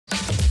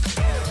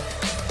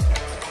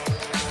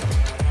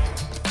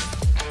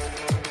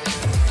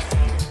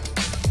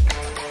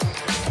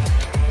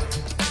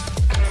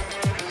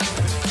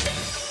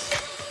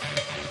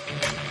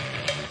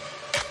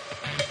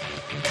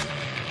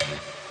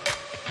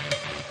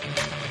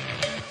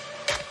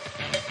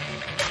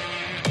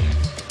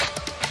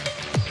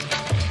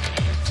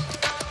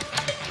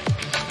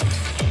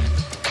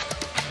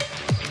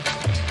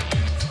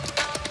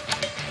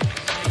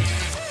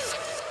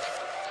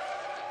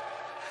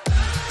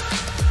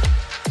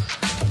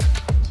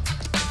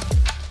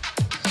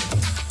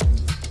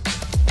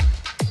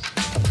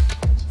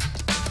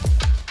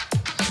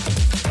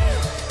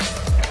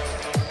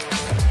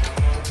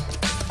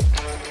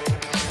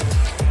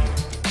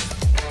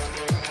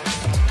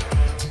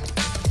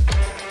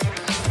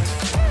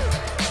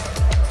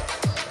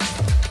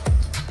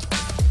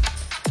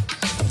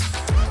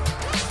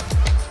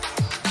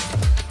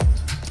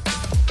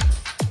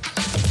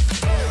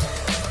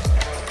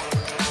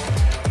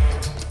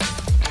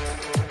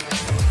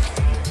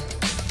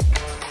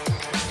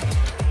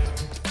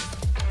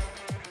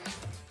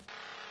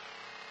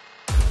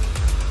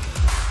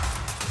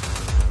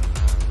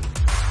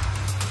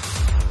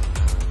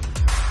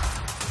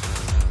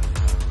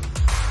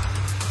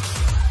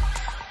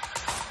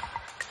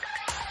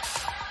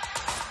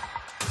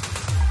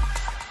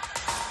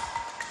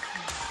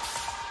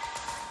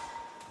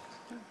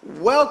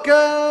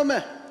Welcome,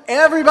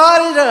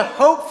 everybody, to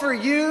Hope for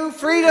You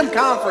Freedom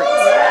Conference.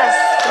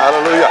 Yes.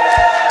 Hallelujah.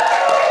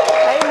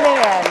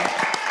 Amen.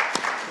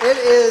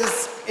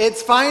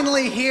 It's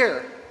finally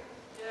here.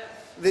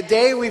 The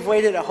day we've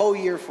waited a whole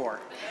year for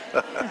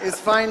is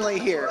finally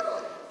here.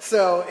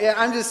 So yeah,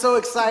 I'm just so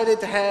excited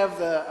to have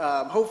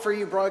the Hope for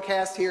You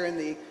broadcast here in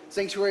the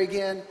sanctuary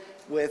again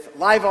with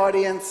live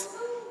audience.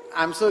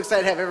 I'm so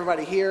excited to have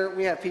everybody here.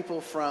 We have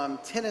people from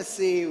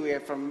Tennessee, we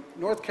have from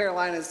North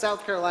Carolina,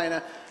 South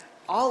Carolina,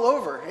 all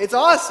over. It's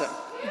awesome.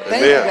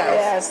 Thank you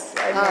guys.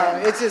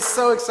 Yes. It's just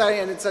so exciting,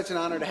 and it's such an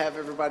honor to have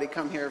everybody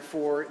come here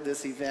for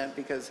this event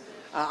because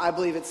I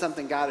believe it's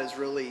something God is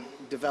really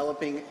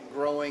developing,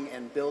 growing,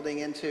 and building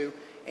into.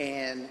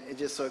 And it's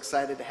just so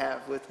excited to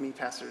have with me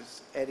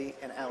Pastors Eddie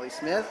and Allie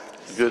Smith.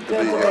 Good to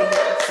be here.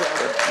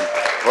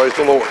 Praise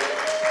the Lord.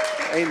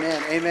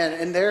 Amen, amen.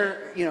 And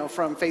they're,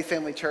 from Faith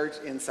Family Church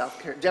in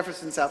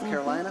Jefferson, South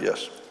Carolina.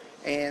 Yes.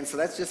 And so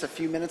that's just a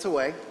few minutes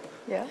away.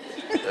 Yeah.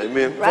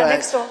 Amen. Right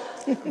next door.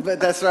 But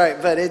that's right.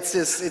 But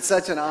it's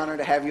such an honor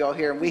to have you all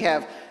here. And we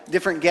have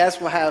different guests.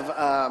 We'll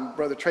have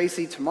Brother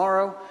Tracy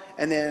tomorrow,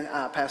 and then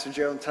Pastor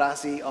Joe and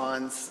Tarasi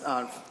on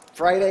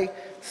Friday.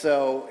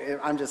 So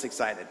I'm just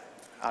excited,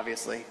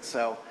 obviously.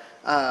 So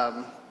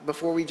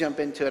before we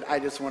jump into it, I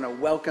just want to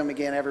welcome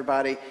again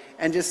everybody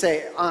and just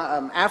say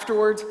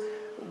afterwards,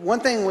 one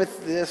thing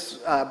with this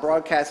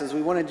broadcast is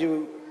we want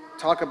to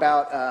talk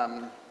about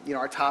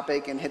our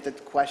topic and hit the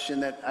question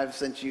that I've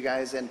sent you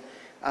guys. And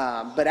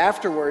but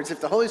afterwards, if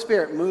the Holy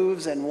Spirit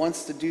moves and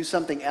wants to do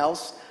something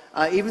else,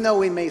 even though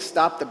we may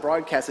stop the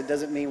broadcast, it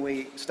doesn't mean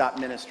we stop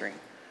ministering.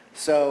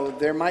 So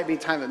there might be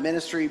time of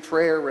ministry,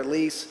 prayer,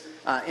 release,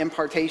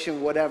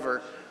 impartation,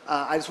 whatever.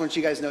 I just want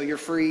you guys to know you're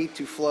free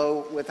to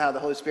flow with how the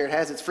Holy Spirit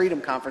has. It's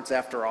Freedom Conference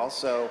after all.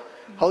 So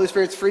Holy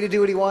Spirit's free to do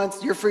what he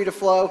wants. You're free to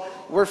flow.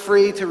 We're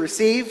free to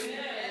receive.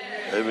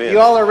 Amen. You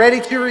all are ready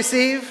to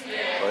receive?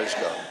 Praise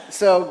God.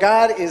 So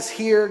God is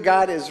here.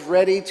 God is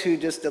ready to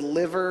just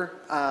deliver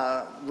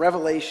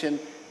revelation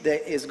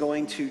that is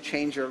going to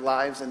change your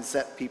lives and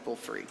set people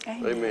free.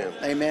 Amen.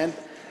 Amen.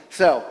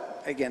 So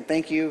again,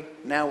 thank you.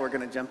 Now we're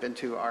going to jump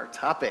into our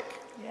topic.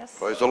 Yes.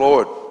 Praise the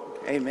Lord.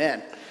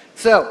 Amen.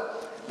 So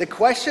the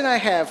question I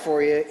have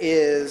for you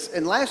is,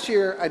 and last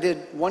year I did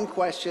one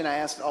question. I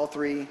asked all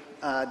 3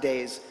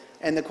 days.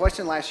 And the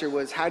question last year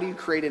was, how do you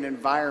create an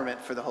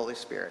environment for the Holy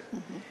Spirit?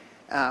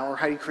 Or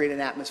how do you create an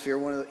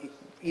atmosphere?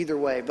 Either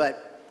way.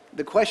 But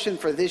the question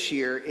for this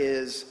year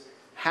is,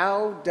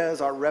 how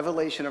does our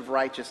revelation of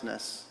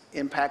righteousness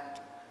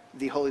impact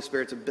the Holy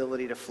Spirit's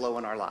ability to flow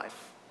in our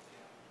life?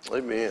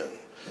 Amen.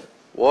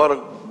 What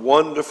a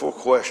wonderful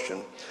question.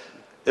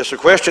 It's a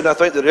question I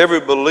think that every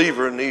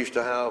believer needs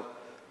to have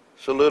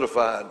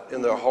solidified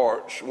in their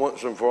hearts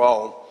once and for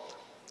all.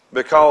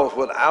 Because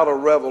without a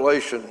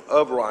revelation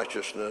of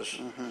righteousness,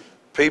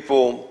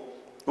 people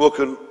will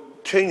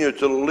continue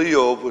to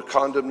live with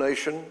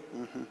condemnation,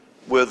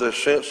 with a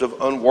sense of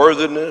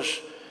unworthiness.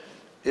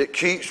 It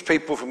keeps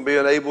people from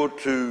being able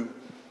to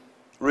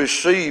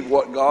receive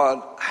what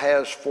God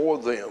has for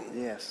them.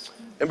 Yes.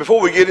 And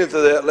before we get into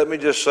that, let me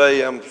just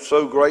say I'm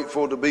so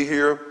grateful to be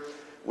here.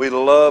 We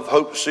love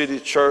Hope City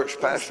Church,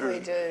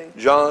 Pastors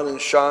John and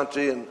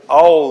Shanti, and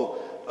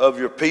all of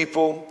your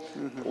people.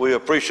 We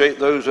appreciate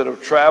those that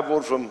have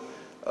traveled from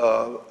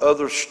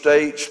other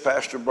states,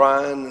 Pastor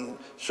Brian and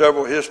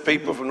several of his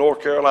people from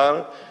North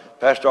Carolina,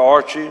 Pastor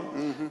Archie.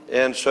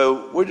 And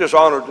so we're just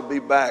honored to be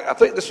back. I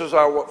think this is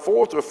our,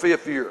 4th or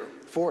 5th year?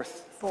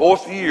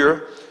 Fourth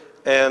year.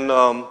 And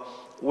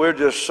we're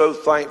just so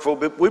thankful.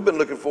 We've been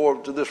looking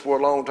forward to this for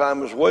a long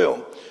time as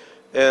well.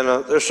 And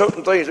there's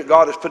certain things that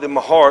God has put in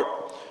my heart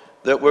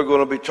that we're going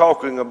to be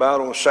talking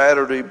about on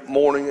Saturday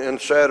morning and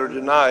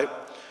Saturday night.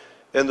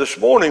 And this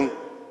morning,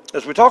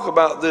 as we talk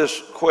about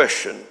this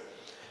question,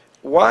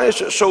 why is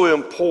it so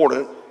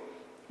important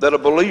that a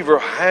believer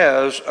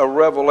has a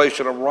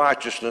revelation of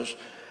righteousness?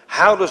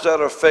 How does that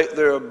affect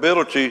their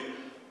ability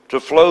to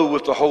flow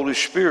with the Holy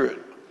Spirit?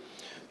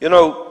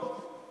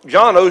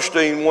 John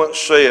Osteen once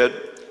said,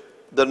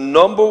 the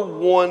number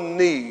one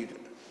need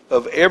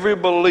of every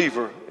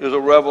believer is a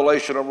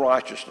revelation of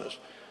righteousness.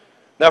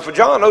 Now, for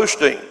John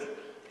Osteen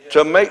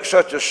to make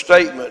such a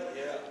statement,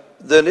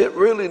 then it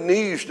really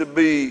needs to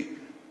be,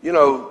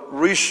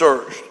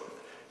 researched.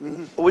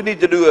 We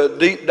need to do a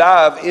deep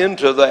dive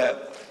into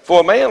that. For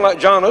a man like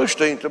John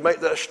Osteen to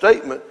make that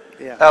statement,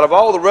 out of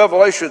all the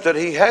revelations that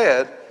he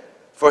had,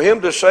 for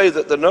him to say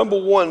that the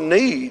number one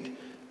need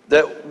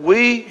that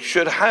we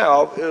should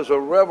have is a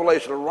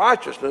revelation of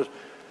righteousness,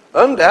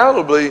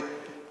 undoubtedly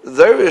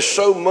there is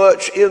so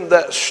much in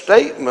that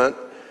statement.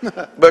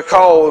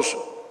 Because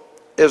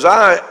as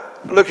I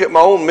look at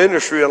my own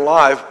ministry in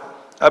life,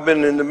 I've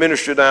been in the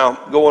ministry now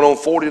going on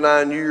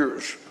 49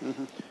 years.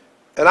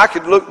 And I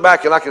could look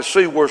back and I could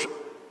see where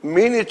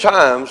many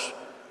times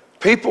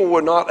people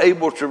were not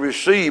able to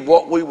receive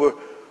what we were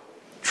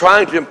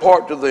trying to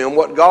impart to them,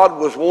 what God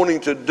was wanting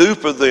to do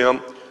for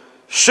them,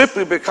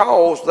 simply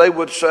because they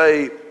would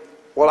say,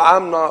 well,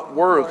 I'm not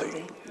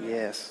worthy.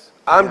 Yes.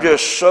 I'm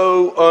just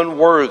so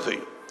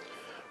unworthy.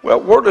 Well,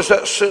 where does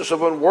that sense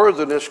of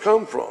unworthiness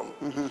come from?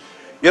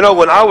 You know,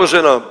 when I was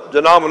in a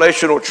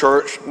denominational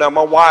church, now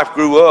my wife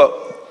grew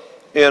up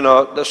in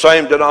the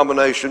same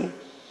denomination,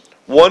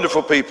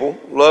 wonderful people,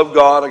 loved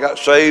God. I got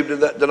saved in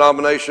that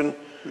denomination.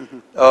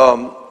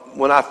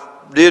 When I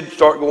did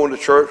start going to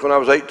church when I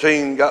was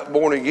 18, got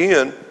born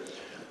again,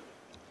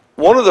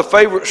 one of the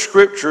favorite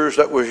scriptures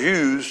that was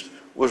used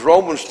was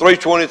Romans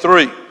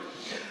 3:23.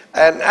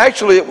 And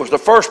actually, it was the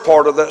first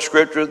part of that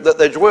scripture that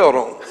they dwelled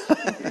on.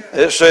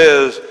 It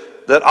says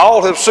that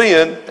all have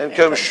sinned and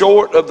come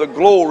short of the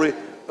glory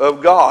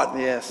of God.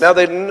 Yes. Now,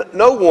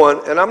 no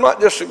one, and I'm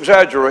not just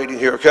exaggerating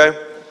here, okay?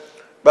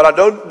 But I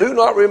do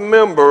not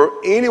remember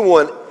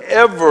anyone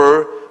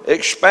ever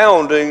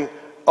expounding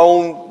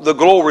on the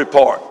glory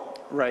part.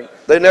 Right.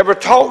 They never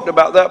talked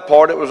about that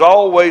part. It was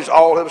always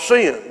all have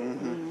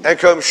sinned and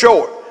come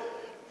short.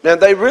 Now,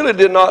 they really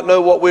did not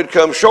know what we'd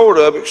come short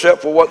of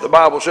except for what the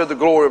Bible said, the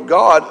glory of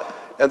God.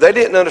 And they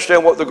didn't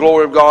understand what the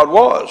glory of God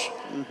was,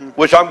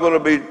 which I'm going to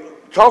be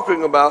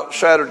talking about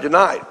Saturday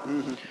night.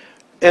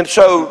 And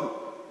so,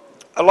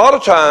 a lot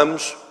of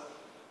times,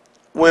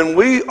 when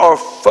we are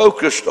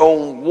focused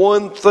on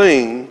one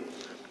thing,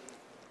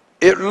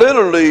 it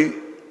literally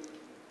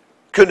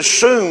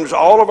consumes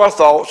all of our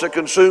thoughts. It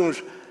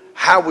consumes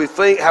how we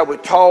think, how we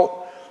talk,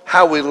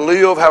 how we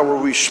live, how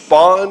we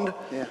respond,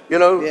 you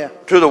know,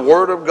 to the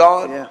Word of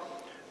God.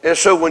 And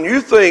so when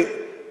you think,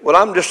 well,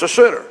 I'm just a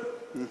sinner,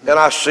 and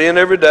I sin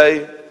every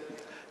day,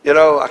 you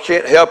know, I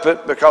can't help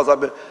it because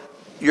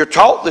you're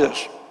taught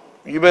this.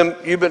 You've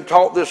been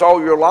taught this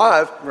all your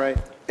life. Right.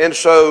 And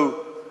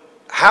so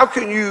how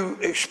can you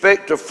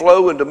expect to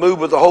flow and to move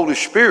with the Holy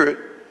Spirit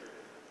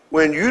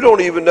when you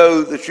don't even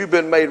know that you've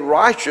been made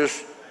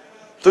righteous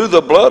through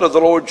the blood of the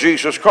Lord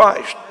Jesus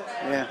Christ?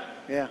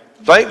 Yeah.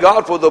 Thank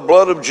God for the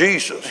blood of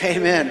Jesus.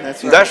 Amen.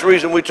 That's right. That's the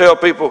reason we tell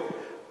people,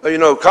 you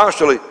know,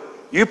 constantly,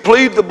 you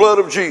plead the blood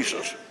of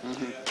Jesus.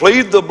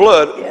 Plead the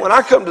blood. Yes. When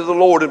I come to the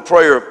Lord in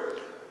prayer,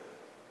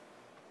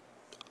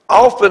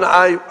 often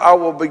I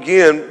will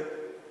begin,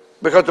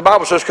 because the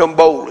Bible says come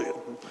boldly.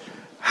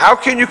 How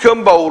can you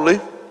come boldly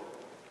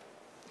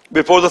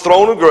before the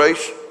throne of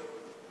grace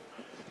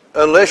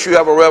unless you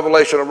have a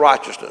revelation of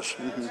righteousness?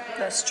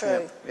 That's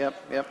true.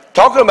 Yep.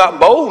 Talking about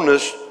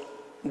boldness,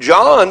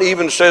 John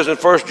even says in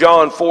 1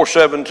 John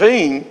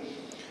 4:17,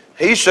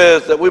 he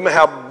says that we may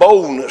have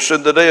boldness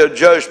in the day of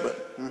judgment.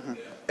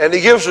 And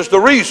he gives us the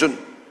reason,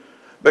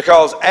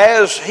 because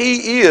as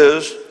he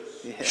is,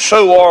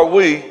 so are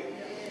we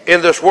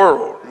in this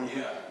world.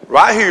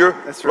 Right here,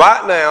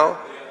 right now,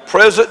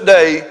 present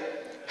day,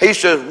 he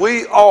says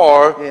we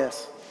are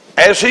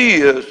as he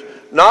is.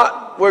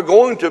 Not we're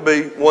going to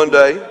be one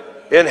day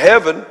in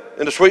heaven,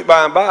 in the sweet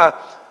by and by,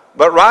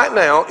 but right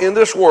now in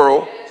this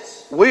world,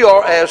 we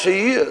are as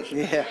he is.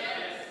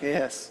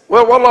 Yes.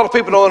 Well, what a lot of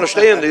people don't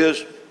understand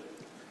is,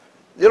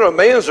 you know,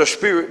 man's a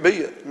spirit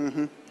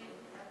being.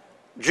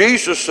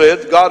 Jesus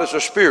said God is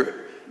a spirit.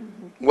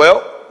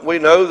 Well, we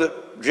know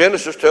that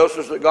Genesis tells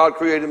us that God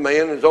created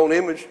man in his own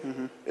image,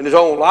 in his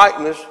own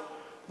likeness.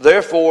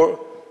 Therefore,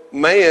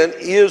 man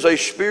is a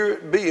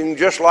spirit being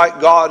just like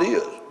God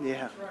is.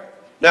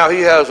 Now,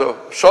 he has a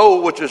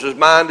soul, which is his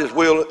mind, his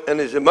will, and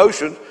his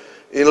emotions.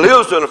 He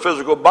lives in a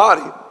physical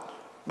body.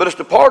 But it's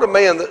the part of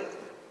man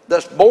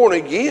that's born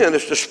again.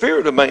 It's the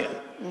spirit of man.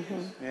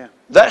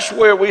 That's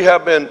where we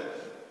have been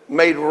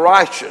made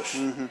righteous.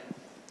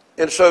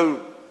 And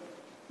so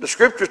the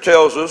scripture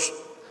tells us,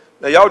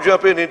 now y'all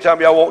jump in anytime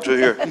y'all want to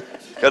here,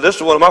 because this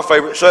is one of my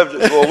favorite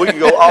subjects. Well, we can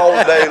go all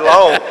day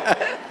long.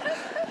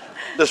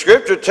 The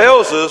scripture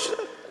tells us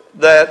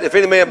that if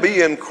any man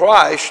be in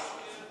Christ,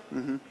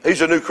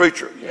 he's a new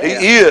creature.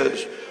 He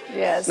is.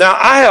 Yes. Now,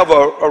 I have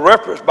a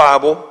reference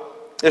Bible.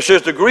 It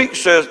says, the Greek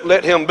says,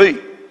 let him be.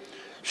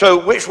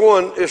 So which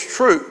one is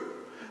true?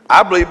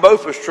 I believe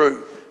both is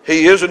true.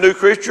 He is a new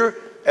creature,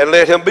 and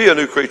let him be a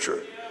new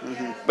creature.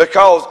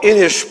 Because in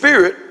his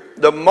spirit,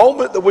 the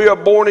moment that we are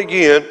born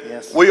again,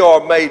 we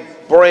are made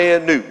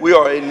brand new. We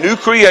are a new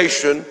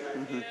creation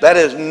that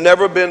has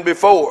never been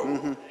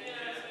before.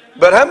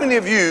 But how many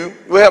of you,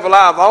 we have a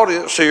live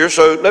audience here,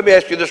 so let me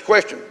ask you this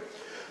question.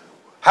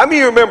 How many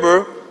of you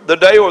remember the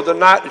day or the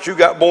night that you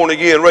got born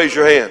again? Raise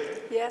your hand.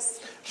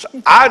 Yes. So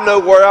I know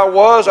where I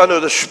was. I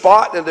know the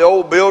spot in the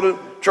old building,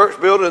 church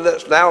building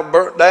that's now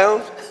burnt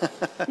down.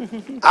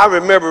 I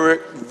remember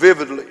it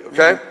vividly,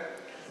 okay?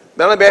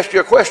 Now let me ask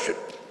you a question.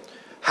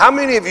 How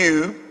many of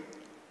you,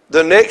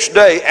 the next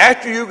day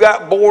after you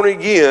got born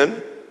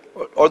again,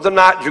 or the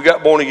night you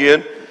got born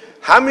again,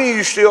 how many of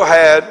you still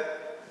had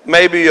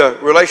maybe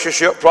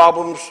relationship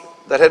problems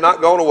that had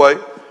not gone away,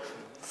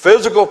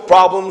 physical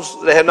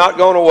problems that had not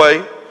gone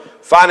away,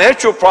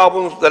 financial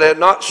problems that had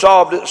not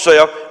solved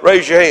itself?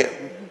 Raise your hand.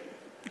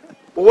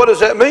 Well, what does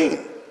that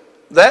mean?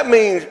 That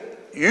means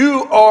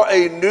you are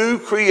a new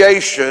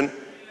creation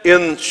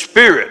in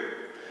spirit.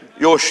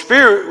 Your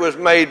spirit was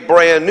made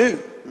brand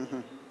new.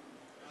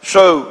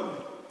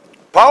 So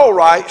Paul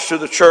writes to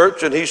the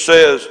church and he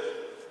says,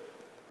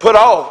 put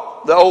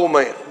off the old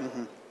man.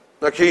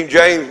 Now, King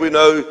James, we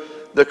know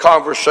the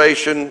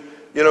conversation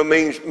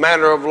means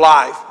manner of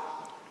life.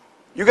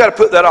 You got to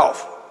put that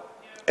off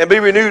and be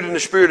renewed in the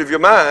spirit of your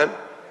mind.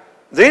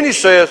 Then he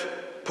says,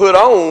 put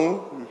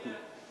on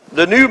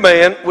the new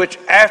man, which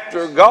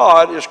after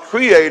God is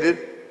created.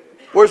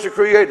 Where's it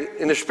created?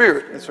 In the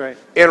spirit. That's right.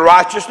 In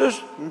righteousness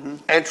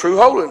and true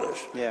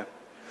holiness. Yeah.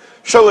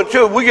 So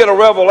until we get a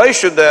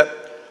revelation that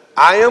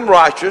I am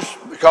righteous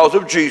because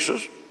of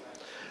Jesus,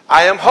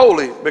 I am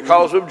holy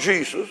because of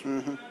Jesus.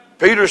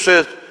 Peter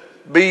says,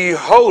 be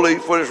holy,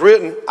 for it is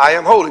written, I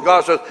am holy.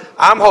 God says,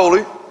 I'm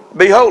holy,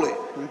 be holy.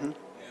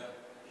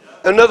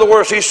 In other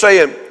words, he's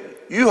saying,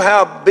 you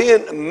have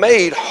been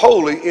made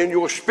holy in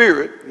your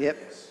spirit.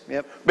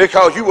 Yep.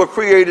 Because you were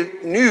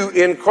created new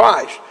in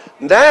Christ.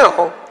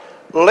 Now,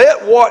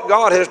 let what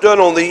God has done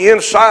on the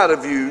inside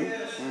of you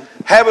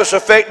have its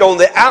effect on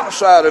the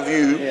outside of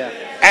you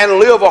and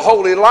live a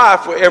holy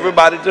life for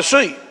everybody to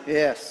see.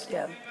 Yes.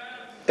 Yeah.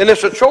 And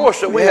it's a choice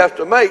that we have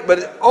to make, but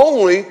it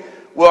only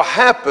will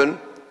happen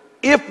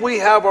if we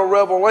have a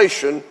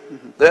revelation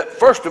that,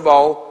 first of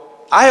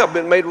all, I have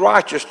been made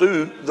righteous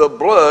through the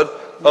blood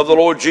of the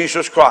Lord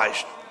Jesus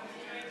Christ.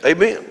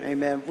 Amen.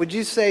 Amen. Would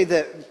you say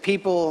that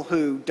people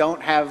who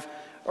don't have,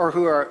 or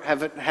who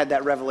haven't had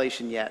that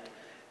revelation yet,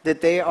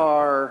 that they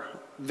are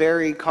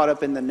very caught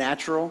up in the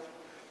natural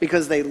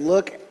because they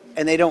look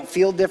and they don't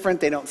feel different,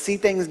 they don't see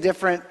things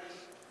different,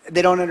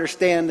 they don't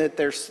understand that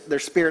their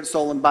spirit,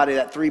 soul, and body,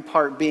 that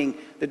three-part being,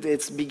 that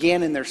it's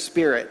began in their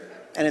spirit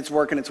and it's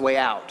working its way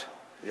out.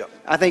 Yep.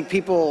 I think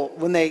people,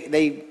 when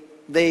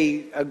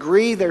they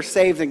agree they're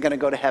saved and going to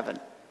go to heaven,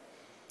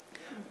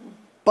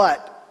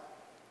 but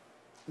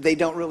they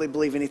don't really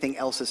believe anything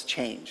else has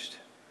changed.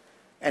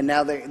 And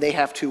now they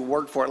have to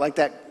work for it. Like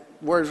that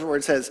word where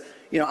it says,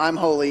 I'm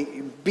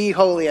holy, be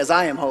holy as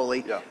I am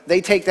holy. Yeah.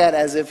 They take that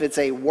as if it's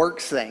a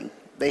works thing.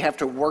 They have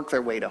to work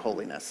their way to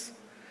holiness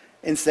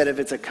instead of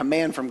it's a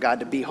command from God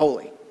to be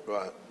holy.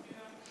 Right.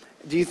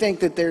 Do you think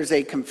that there's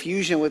a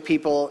confusion with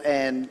people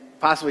and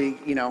possibly,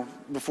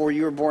 before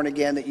you were born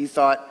again, that you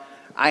thought,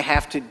 I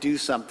have to do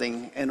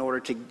something in order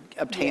to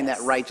obtain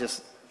that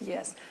righteous?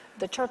 Yes.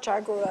 The church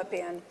I grew up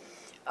in,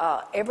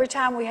 every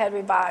time we had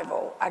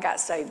revival, I got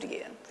saved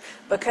again.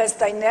 Because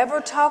they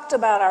never talked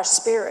about our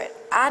spirit.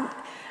 I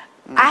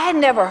had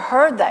never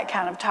heard that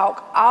kind of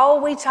talk. All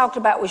we talked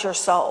about was your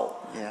soul.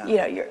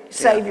 Yeah.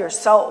 Save your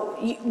soul.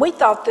 We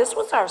thought this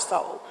was our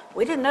soul.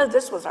 We didn't know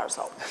this was our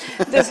soul.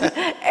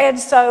 And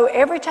so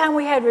every time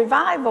we had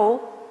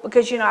revival,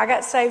 because, I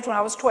got saved when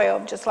I was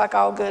 12, just like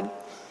all good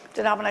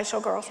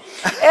denominational girls.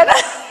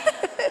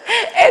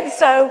 And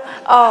so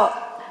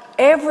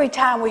every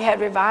time we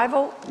had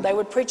revival, they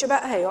would preach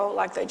about hell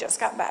like they just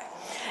got back.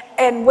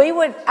 And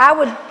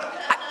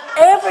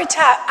every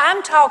time,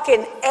 I'm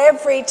talking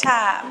every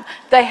time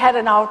they had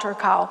an altar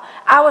call,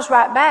 I was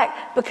right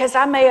back because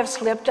I may have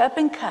slipped up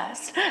and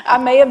cussed. I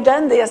may have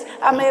done this.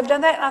 I may have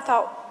done that. And I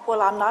thought,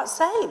 well, I'm not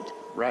saved.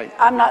 Right.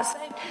 I'm not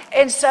saved.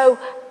 And so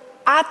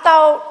I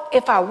thought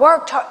if I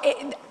worked hard,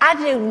 I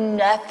knew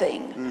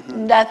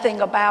nothing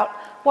about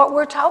what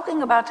we're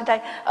talking about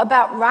today,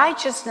 about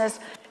righteousness.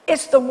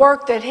 It's the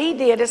work that he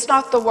did. It's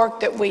not the work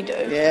that we do.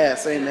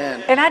 Yes,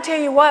 amen. And I tell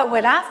you what,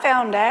 when I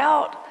found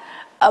out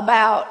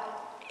about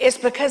it's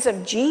because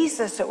of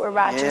Jesus that we're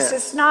righteous. Yes.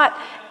 It's not,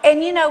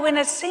 and in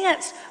a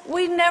sense,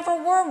 we never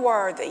were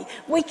worthy.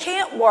 We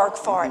can't work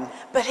for it,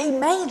 but he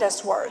made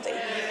us worthy.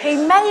 He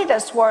made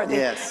us worthy.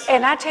 Yes.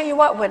 And I tell you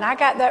what, when I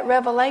got that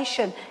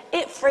revelation,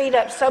 it freed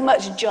up so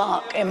much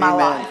junk in my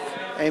life.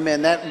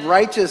 Amen. That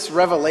righteous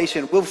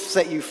revelation will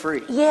set you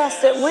free.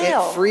 Yes, it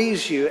will. It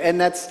frees you.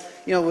 And that's,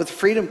 with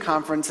Freedom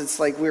Conference, it's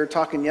like we were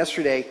talking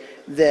yesterday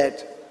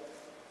that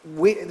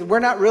we're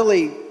not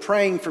really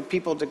praying for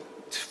people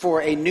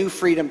for a new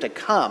freedom to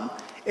come.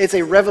 It's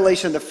a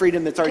revelation of the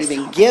freedom that's already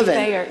been given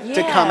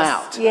to come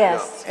out.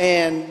 Yes.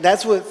 And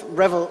that's what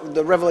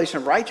the revelation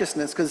of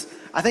righteousness, because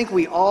I think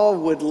we all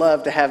would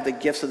love to have the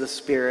gifts of the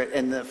Spirit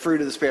and the fruit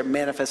of the Spirit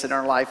manifested in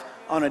our life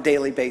on a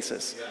daily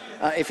basis.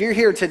 If you're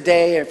here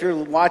today, if you're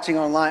watching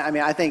online,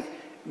 I think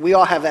we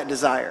all have that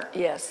desire.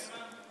 Yes.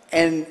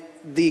 And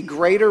the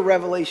greater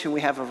revelation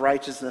we have of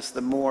righteousness,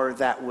 the more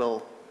that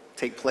will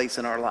take place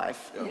in our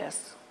life.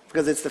 Yes.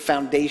 Because it's the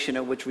foundation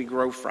of which we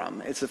grow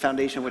from. It's the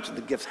foundation of which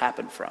the gifts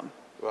happen from.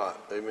 Right.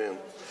 Amen.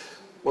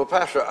 Well,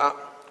 Pastor,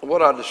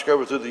 what I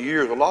discovered through the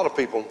years, a lot of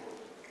people,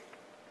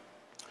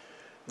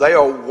 they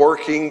are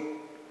working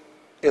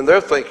in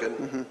their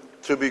thinking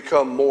to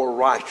become more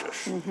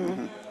righteous.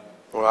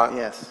 All right?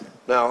 Yes.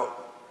 Now,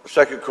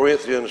 2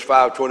 Corinthians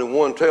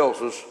 5:21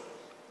 tells us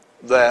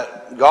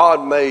that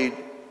God made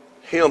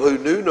him who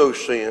knew no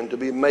sin to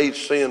be made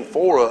sin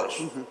for us,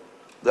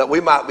 that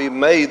we might be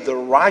made the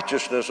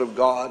righteousness of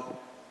God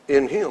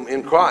in him,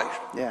 in Christ.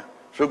 Yeah.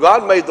 So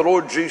God made the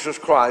Lord Jesus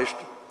Christ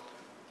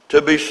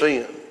to be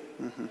sin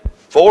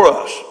for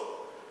us.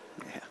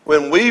 Yeah.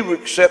 When we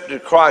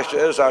accepted Christ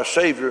as our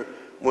Savior,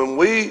 when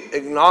we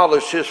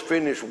acknowledged his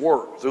finished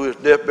work through his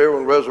death, burial,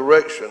 and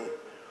resurrection,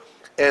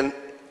 and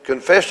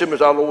confessed him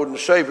as our Lord and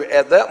Savior,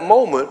 at that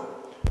moment,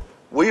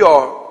 we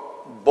are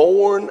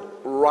born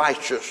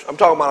righteous. I'm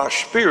talking about our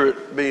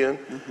spirit being.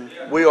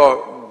 We are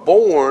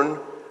born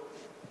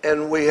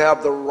and we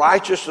have the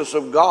righteousness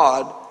of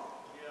God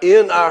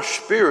in our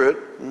spirit,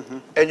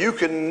 and you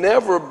can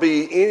never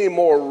be any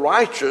more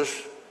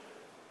righteous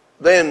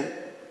than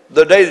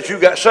the day that you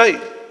got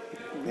saved.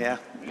 Yeah.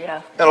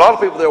 Yeah. And a lot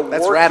of people, they're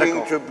That's working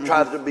radical. to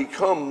try to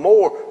become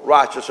more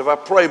righteous. If I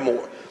pray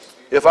more,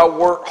 if I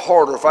work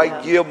harder, if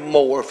I give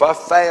more, if I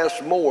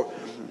fast more,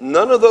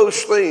 none of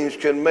those things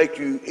can make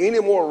you any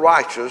more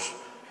righteous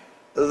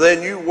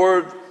than you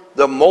were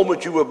the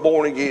moment you were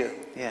born again.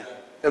 Yeah.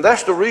 And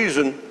that's the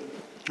reason,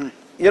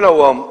 you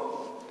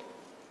know,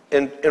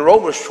 in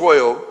Romans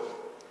 12,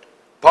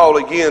 Paul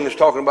again is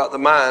talking about the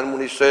mind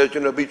when he says,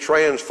 you know, be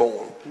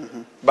transformed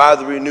by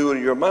the renewing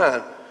of your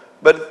mind.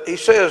 But he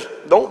says,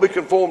 don't be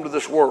conformed to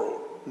this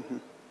world.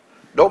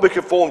 Don't be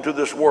conformed to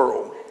this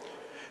world.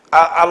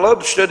 I love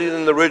to study it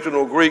in the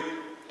original Greek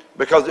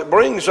because it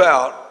brings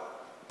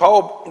out,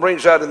 Paul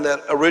brings out in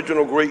that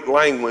original Greek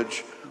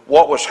language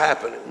what was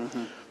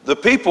happening. The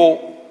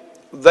people,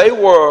 they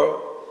were,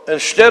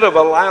 instead of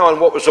allowing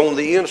what was on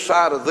the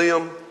inside of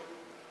them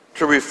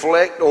to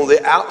reflect on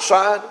the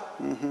outside,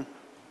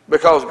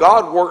 because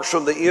God works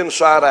from the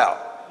inside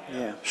out.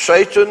 Yeah.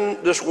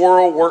 Satan, this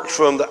world, works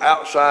from the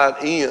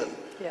outside in.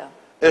 Yeah.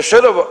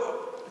 Instead of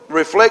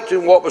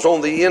reflecting what was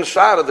on the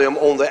inside of them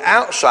on the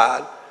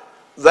outside,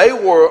 they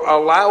were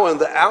allowing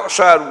the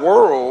outside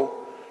world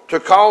to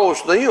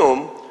cause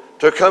them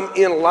to come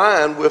in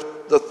line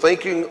with the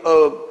thinking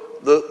of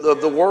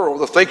the world,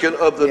 the thinking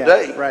of the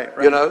day. Right.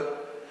 You know?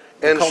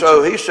 And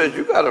so he said,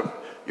 you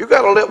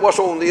gotta let what's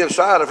on the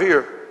inside of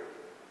here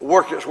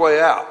work its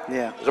way out.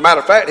 Yeah. As a matter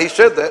of fact, he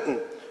said that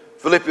in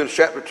Philippians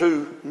chapter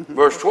 2,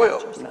 verse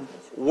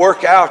 12.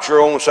 Work out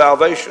your own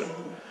salvation.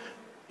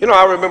 You know,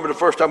 I remember the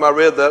first time I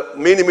read that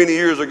many, many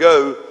years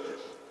ago,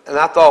 and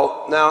I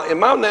thought, now, in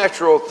my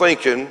natural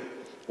thinking,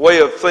 way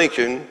of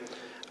thinking,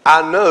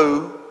 I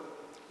know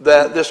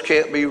that this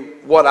can't be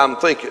what I'm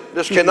thinking.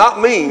 This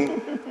cannot mean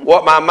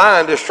what my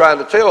mind is trying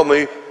to tell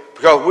me,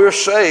 because we're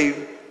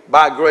saved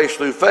by grace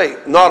through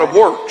faith, not of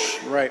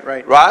works. Right.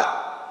 Right?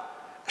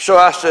 So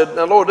I said,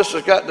 now, Lord, this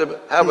has got to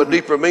have a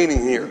deeper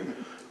meaning here.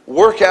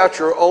 Work out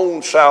your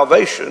own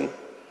salvation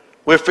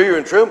with fear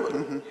and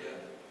trembling.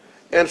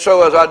 And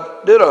so as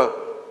I did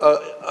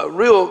a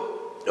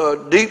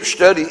real deep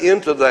study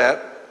into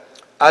that,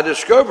 I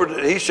discovered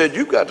that he said,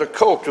 you've got to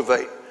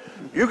cultivate.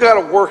 You've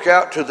got to work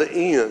out to the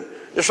end.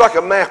 It's like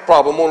a math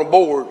problem on a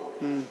board.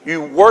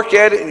 You work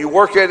at it and you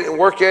work at it and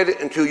work at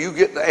it until you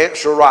get the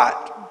answer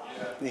right.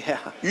 Yeah.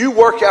 You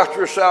work out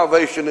your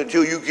salvation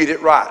until you get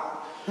it right.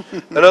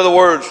 In other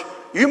words,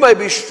 you may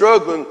be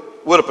struggling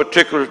with a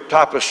particular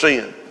type of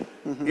sin.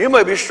 You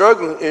may be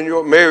struggling in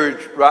your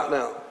marriage right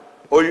now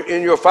or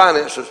in your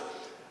finances.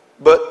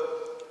 But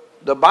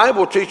the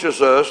Bible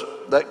teaches us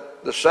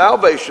that the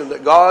salvation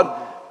that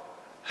God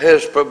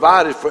has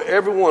provided for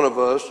every one of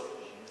us,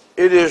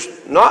 it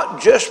is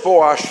not just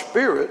for our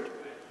spirit,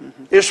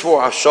 it's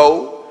for our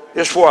soul,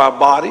 it's for our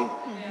body,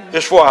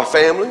 it's for our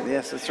family.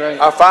 Yes, that's right.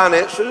 Our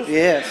finances.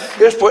 Yes.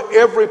 It's for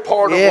every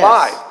part of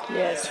life.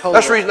 Yes. Totally.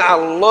 That's the reason I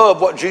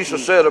love what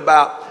Jesus said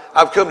about,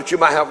 I've come that you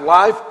might have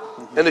life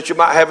and that you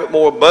might have it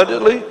more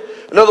abundantly.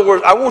 In other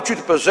words, I want you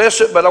to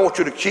possess it, but I want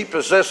you to keep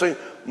possessing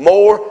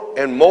more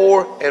and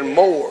more and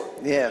more.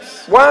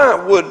 Yes. Why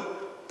would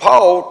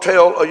Paul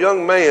tell a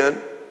young man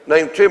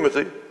named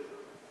Timothy,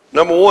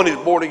 number one, he's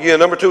born again.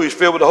 Number two, he's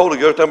filled with the Holy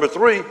Ghost. Number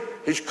three,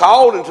 he's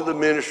called into the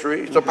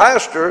ministry. He's a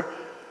pastor.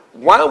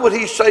 Why would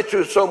he say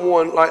to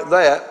someone like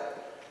that,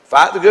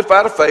 fight the good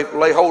fight of faith,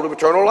 lay hold of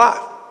eternal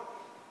life?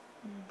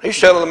 He's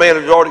telling the man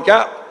who's already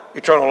got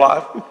eternal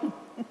life.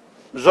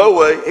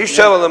 Zoe, he's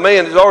telling the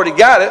man who's already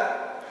got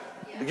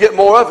it to get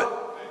more of it.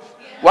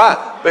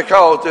 Why?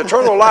 Because the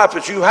eternal life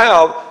that you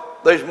have,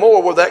 there's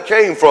more where that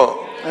came from.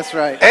 That's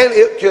right. And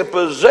it can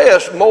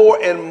possess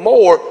more and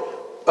more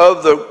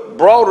of the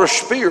broader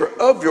sphere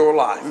of your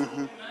life.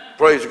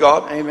 Praise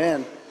God.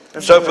 Amen.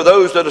 So for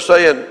those that are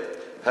saying,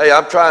 hey,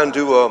 I'm trying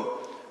to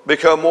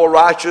become more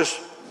righteous,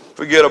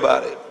 forget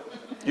about it.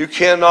 You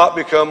cannot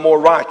become more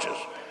righteous.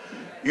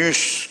 You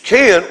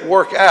can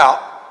work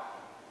out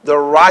the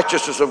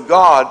righteousness of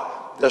God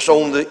that's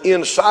on the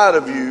inside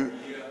of you.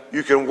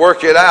 You can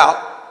work it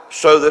out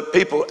so that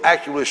people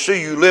actually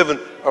see you living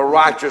a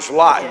righteous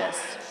life. Yes.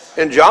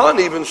 And John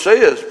even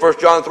says, 1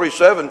 John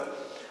 3:7,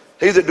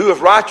 he that doeth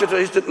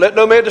righteousness, let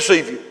no man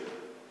deceive you.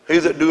 He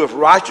that doeth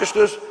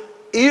righteousness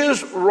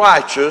is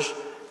righteous,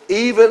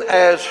 even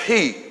as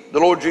he, the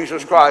Lord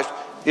Jesus Christ,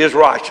 is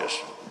righteous.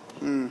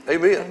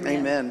 Amen.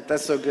 Amen.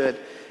 That's so good.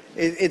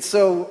 It's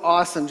so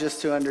awesome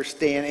just to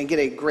understand and get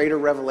a greater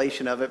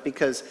revelation of it,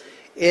 because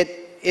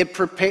it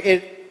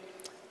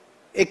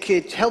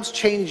helps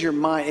change your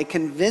mind. It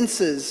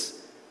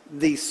convinces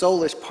the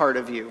soulish part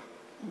of you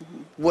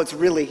what's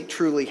really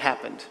truly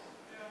happened.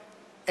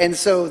 And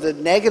so the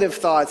negative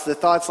thoughts, the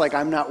thoughts like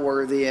I'm not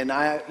worthy and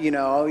you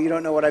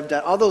don't know what I've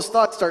done, all those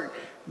thoughts start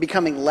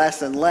becoming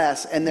less and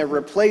less, and they're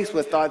replaced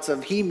with thoughts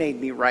of he made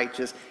me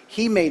righteous,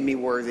 he made me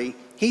worthy,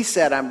 he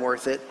said I'm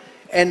worth it.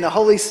 and the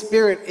Holy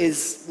Spirit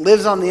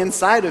lives on the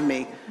inside of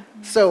me.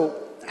 So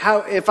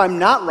if I'm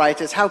not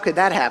righteous, how could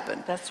that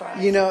happen? That's right.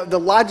 You know, the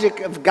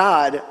logic of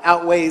God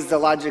outweighs the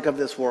logic of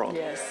this world.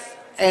 Yes.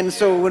 And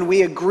so when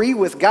we agree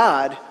with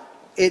God,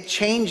 it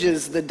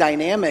changes the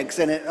dynamics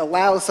and it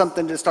allows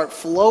something to start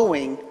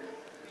flowing,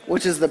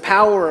 which is the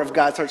power of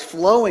God starts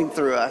flowing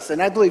through us.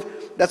 And I believe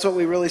that's what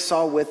we really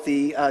saw with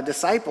the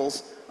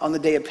disciples on the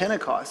day of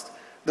Pentecost.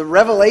 The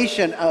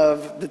revelation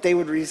that they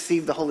would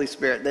receive the Holy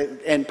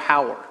Spirit and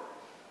power.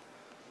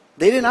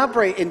 They didn't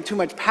operate in too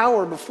much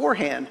power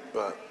beforehand.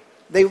 Right.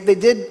 They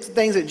did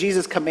things that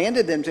Jesus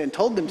commanded them to and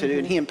told them to do,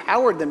 and he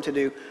empowered them to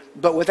do.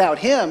 But without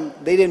him,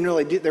 they didn't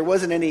really do. There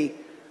wasn't any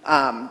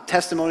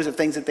testimonies of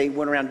things that they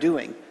went around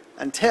doing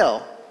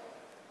until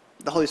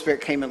the Holy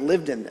Spirit came and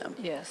lived in them.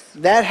 Yes.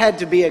 That had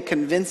to be a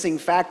convincing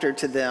factor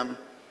to them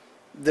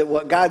that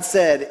what God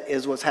said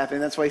is what's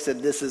happening. That's why he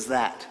said, this is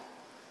that.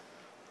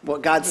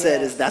 What God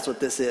said is that's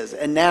what this is.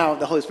 And now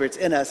the Holy Spirit's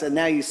in us, and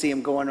now you see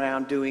him going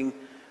around doing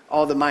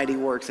all the mighty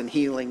works and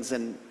healings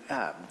and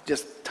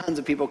just tons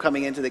of people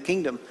coming into the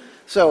kingdom.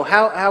 So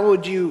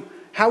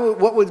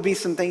what would be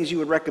some things you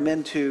would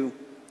recommend to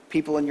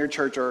people in your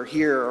church or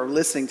here or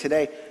listening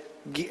today?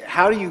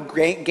 How do you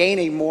gain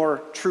a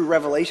more true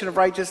revelation of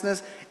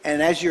righteousness?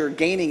 And as you're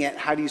gaining it,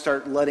 how do you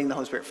start letting the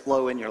Holy Spirit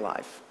flow in your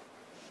life?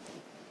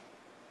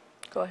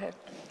 Go ahead.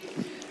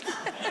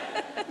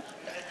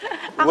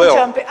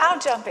 I'll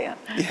jump in.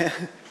 Yeah.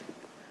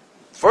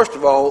 First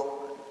of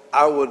all,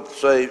 I would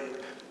say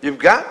you've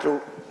got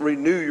to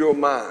renew your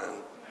mind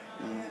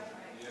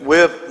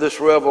with this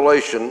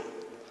revelation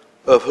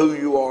of who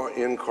you are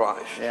in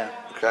Christ. Yeah.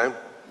 Okay?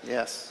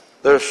 Yes.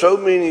 There are so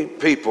many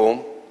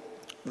people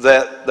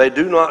that they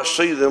do not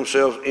see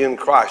themselves in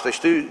Christ. They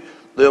see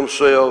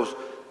themselves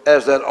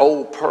as that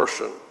old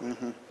person.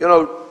 Mm-hmm. You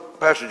know,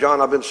 Pastor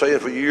John, I've been saying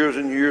for years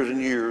and years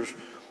and years,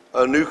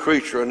 a new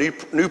creature, a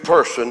new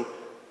person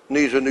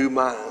needs a new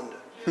mind.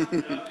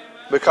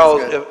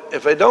 Because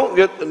if they don't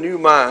get the new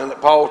mind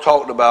that Paul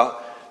talked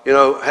about, you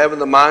know, having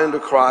the mind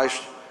of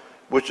Christ,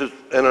 which is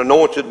an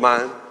anointed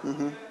mind.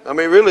 Mm-hmm. I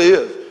mean, it really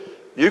is.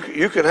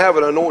 You can have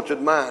an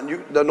anointed mind.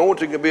 The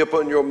anointing can be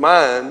upon your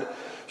mind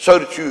so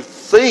that you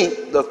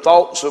think the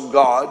thoughts of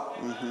God.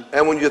 Mm-hmm.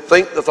 And when you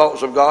think the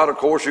thoughts of God, of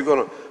course, you're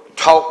going to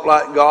talk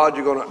like God.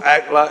 You're going to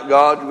act like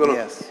God. You're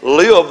going to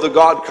live the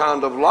God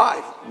kind of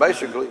life,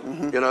 basically,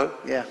 you know.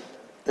 Yeah.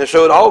 And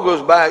so it all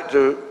goes back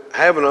to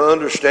having an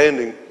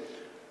understanding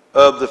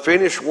of the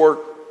finished work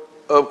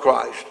of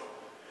Christ.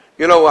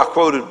 You know, I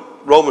quoted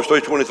Romans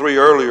 3:23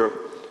 earlier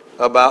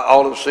about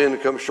all of sin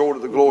that comes short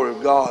of the glory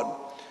of God.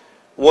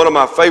 One of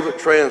my favorite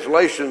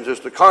translations is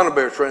the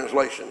Connerberry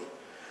translation.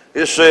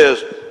 It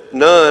says,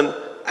 none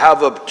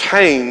have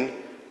obtained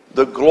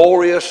the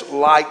glorious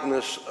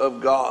likeness of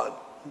God.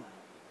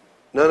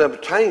 None have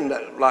obtained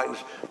that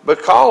likeness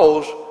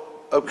because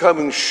of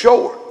coming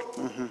short.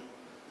 Mm-hmm.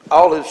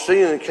 All his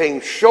sin came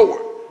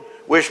short,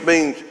 which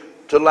means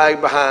to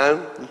lag behind,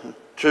 mm-hmm.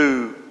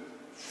 to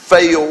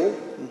fail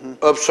mm-hmm.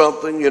 of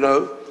something, you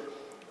know.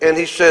 And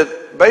he said,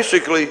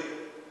 basically,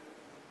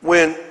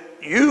 when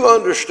you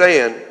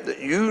understand that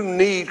you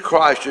need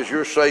Christ as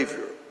your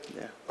Savior,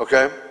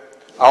 okay?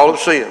 All of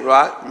sin,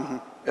 right? Mm-hmm.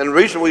 And the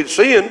reason we'd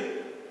sin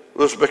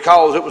was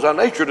because it was our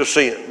nature to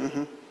sin.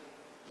 Mm-hmm.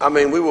 I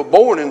mean, we were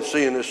born in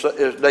sin, as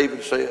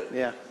David said.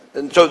 Yeah.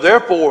 And so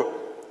therefore,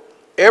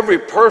 every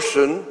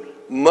person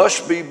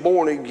must be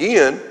born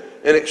again,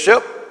 and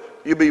except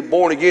you be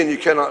born again, you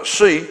cannot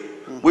see,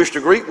 mm-hmm. which the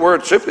Greek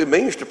word simply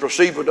means to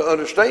perceive or to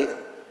understand.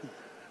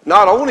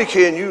 Not only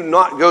can you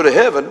not go to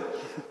heaven,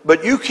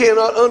 but you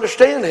cannot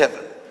understand heaven.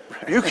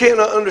 You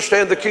cannot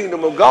understand the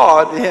kingdom of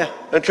God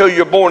until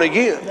you're born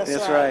again.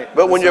 That's right.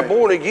 But when you're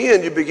born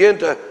again, you begin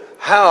to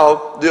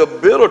have the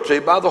ability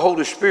by the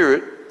Holy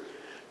Spirit.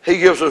 He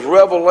gives us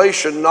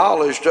revelation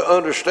knowledge to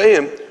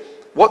understand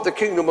what the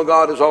kingdom of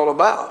God is all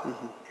about.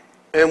 Mm-hmm.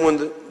 And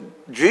when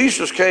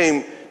Jesus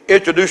came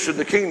introducing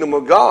the kingdom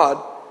of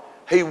God,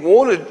 he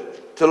wanted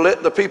to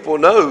let the people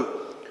know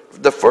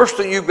the first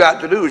thing you've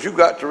got to do is you've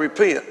got to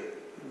repent,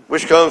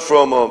 which comes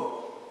from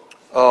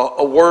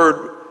a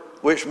word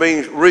which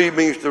means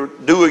means to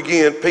do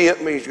again,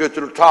 pent means to go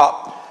to the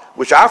top,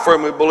 which I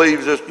firmly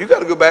believe is you got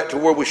to go back to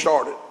where we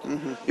started.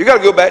 Mm-hmm. You got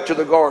to go back to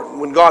the garden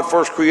when God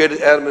first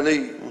created Adam and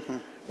Eve, mm-hmm.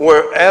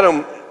 where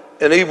Adam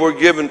and Eve were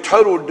given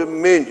total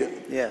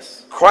dominion,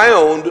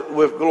 crowned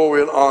with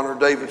glory and honor,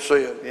 David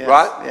said,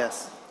 right?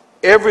 Yes.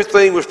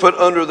 Everything was put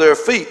under their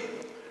feet.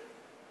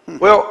 Mm-hmm.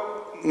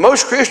 Well,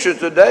 most Christians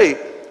today,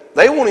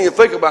 they won't even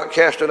think about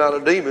casting out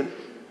a demon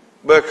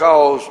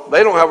because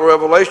they don't have a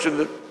revelation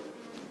that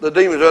the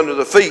demon's under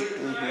the feet,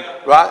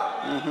 mm-hmm. right?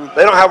 Mm-hmm.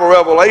 They don't have a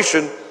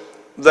revelation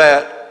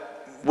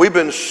that we've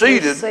been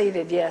seated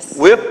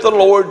with the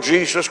Lord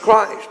Jesus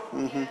Christ.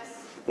 Mm-hmm.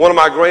 One of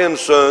my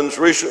grandsons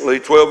recently,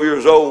 12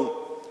 years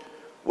old,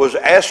 was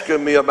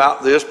asking me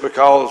about this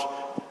because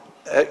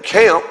at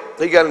camp,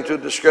 he got into a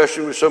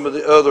discussion with some of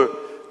the other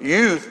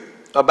youth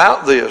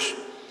about this.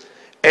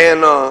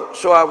 And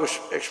so I was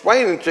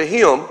explaining to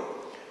him,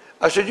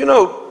 I said, you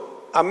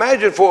know,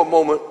 imagine for a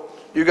moment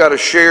You got a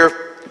sheriff,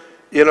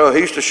 you know,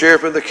 he's the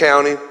sheriff of the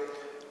county,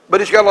 but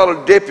he's got a lot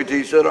of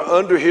deputies that are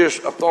under his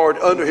authority,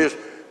 under his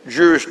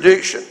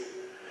jurisdiction.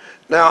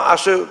 Now, I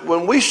said,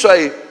 when we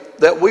say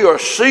that we are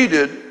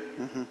seated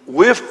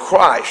with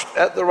Christ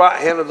at the right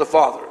hand of the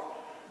Father,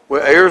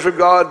 we're heirs of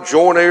God,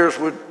 joint heirs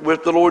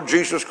with the Lord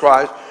Jesus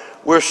Christ,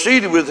 we're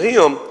seated with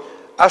him.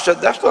 I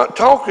said, that's not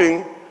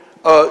talking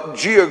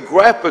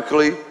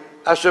geographically.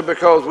 I said,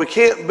 because we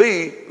can't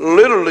be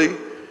literally,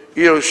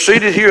 you know,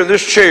 seated here in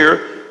this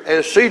chair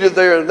and seated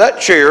there in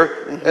that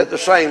chair at the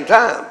same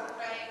time.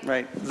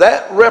 Right.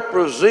 That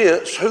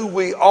represents who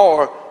we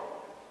are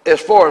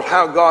as far as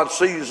how God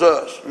sees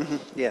us.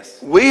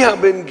 Yes. We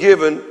have been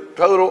given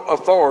total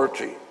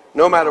authority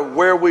no matter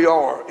where we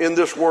are in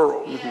this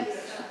world.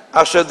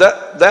 I said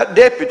that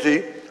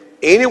deputy,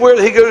 anywhere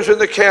that he goes in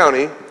the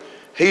county,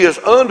 he is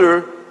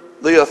under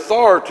the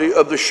authority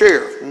of the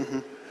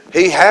sheriff.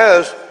 He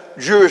has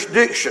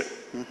jurisdiction.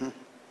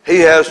 He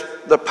has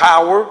the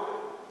power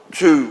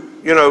to,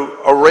 you know,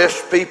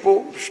 arrest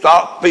people,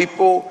 stop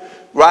people,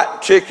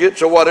 write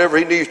tickets or whatever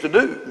he needs to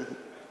do.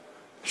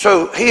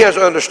 So he has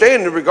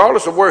understanding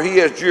regardless of where he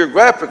is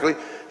geographically,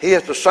 he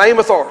has the same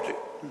authority.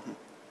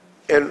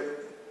 And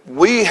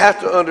we have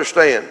to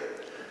understand,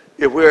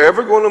 if we're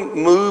ever going to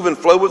move and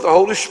flow with the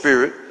Holy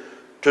Spirit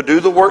to do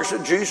the works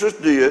that Jesus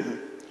did,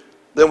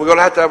 then we're going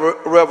to have a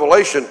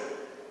revelation.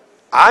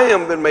 I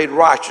am been made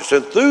righteous.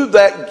 And through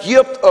that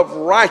gift of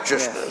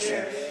righteousness,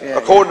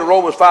 according to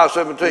Romans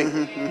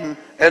 5:17,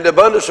 and the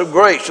abundance of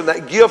grace and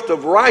that gift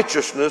of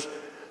righteousness,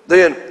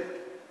 then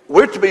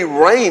we're to be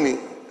reigning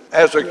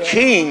as a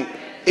king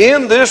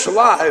in this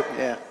life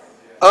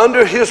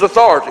under his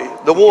authority,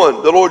 the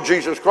one, the Lord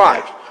Jesus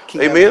Christ.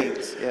 King Amen.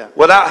 Yeah.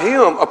 Without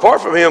him, apart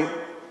from him,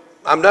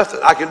 I'm nothing.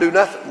 I can do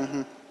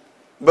nothing.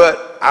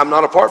 But I'm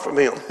not apart from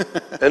him.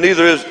 And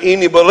neither is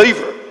any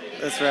believer.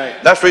 That's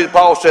right. That's the reason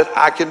Paul said,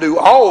 I can do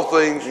all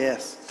things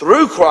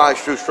through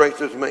Christ who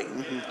strengthens me.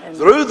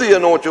 Through the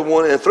anointed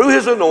one and through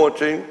his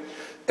anointing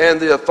and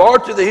the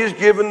authority that he's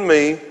given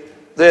me,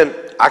 then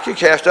I can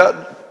cast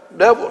out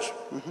devils.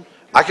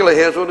 I can lay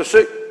hands on the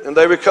sick and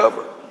they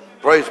recover.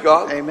 Praise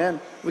God. Amen.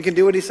 We can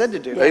do what he said to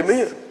do.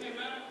 Amen.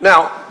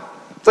 Now,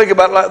 think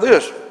about it like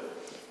this.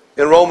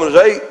 In Romans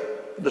 8,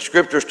 the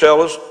scriptures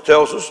tells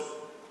us,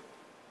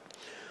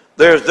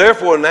 there is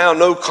therefore now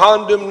no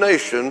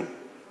condemnation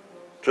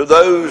to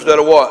those that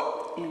are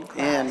what?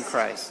 In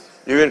Christ.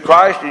 You're in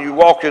Christ and you're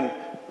walking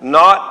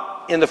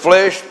not in the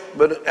flesh,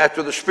 but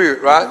after the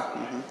Spirit, right?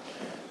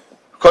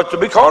 Because to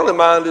be carnally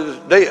minded is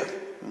death.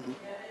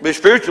 Be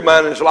spiritually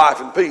minded is life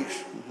and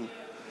peace.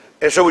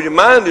 And so when your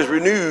mind is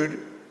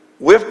renewed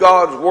with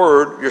God's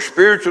word, you're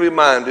spiritually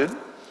minded.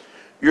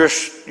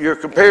 You're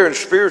comparing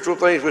spiritual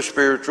things with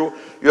spiritual.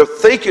 You're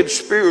thinking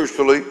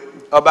spiritually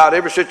about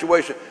every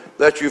situation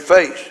that you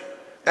face.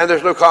 And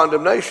there's no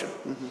condemnation.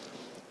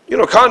 You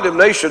know,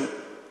 condemnation,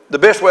 the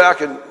best way I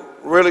can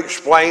really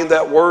explain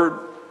that word,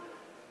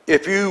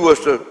 if you was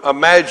to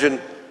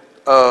imagine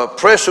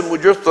pressing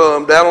with your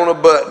thumb down on a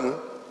button,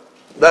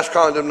 that's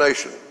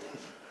condemnation.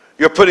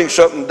 You're putting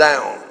something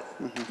down,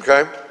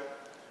 okay?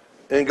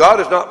 And God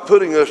is not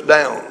putting us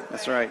down.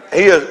 That's right.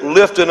 He is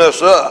lifting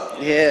us up.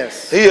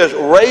 Yes. He has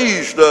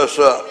raised us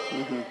up.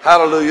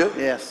 Hallelujah.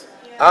 Yes.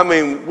 I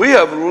mean, we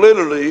have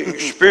literally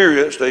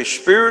experienced a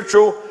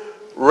spiritual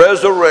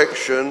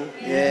resurrection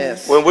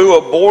when we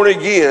were born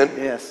again.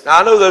 Yes.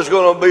 Now, I know there's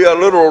going to be a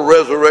literal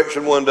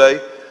resurrection one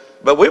day,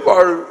 but we've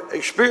already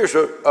experienced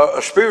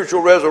a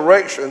spiritual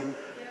resurrection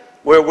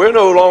where we're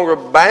no longer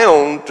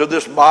bound to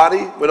this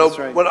body. We're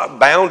not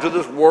bound to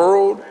this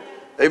world.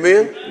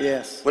 Amen?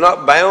 Yes. We're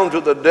not bound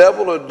to the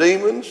devil or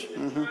demons.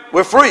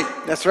 We're free.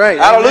 That's right.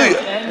 Hallelujah.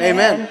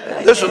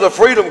 Amen. This is the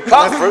Freedom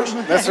Conference.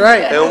 That's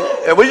right.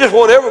 And we just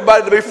want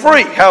everybody to be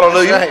free.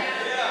 Hallelujah. That's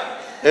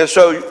right. And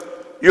so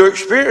you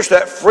experience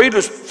that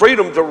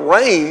freedom to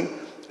reign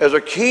as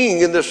a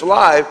king in this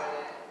life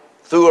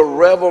through a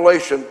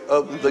revelation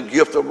of the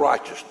gift of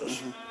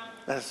righteousness.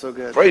 That's so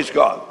good. Praise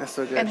God. That's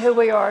so good. And who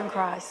we are in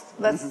Christ.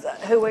 That's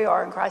who we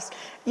are in Christ.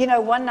 You know,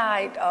 one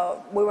night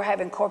we were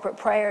having corporate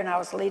prayer and I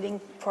was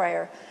leading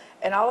prayer.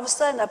 And all of a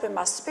sudden up in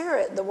my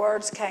spirit, the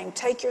words came,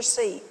 take your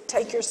seat,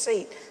 take your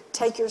seat,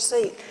 take your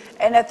seat.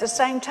 And at the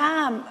same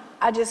time,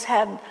 I just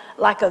had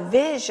like a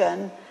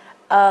vision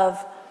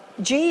of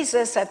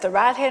Jesus at the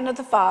right hand of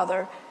the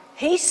Father.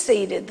 He's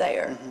seated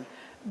there.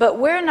 But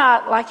we're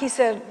not, like he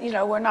said, you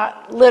know, we're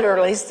not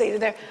literally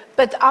seated there.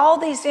 But all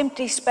these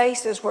empty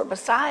spaces were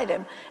beside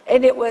him.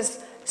 And it was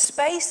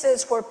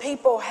spaces where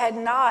people had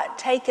not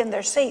taken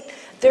their seat.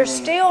 They're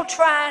still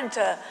trying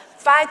to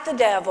fight the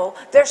devil.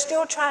 They're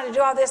still trying to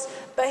do all this.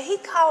 But he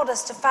called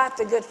us to fight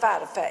the good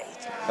fight of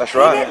faith. That's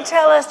right. He didn't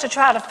tell us to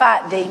try to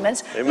fight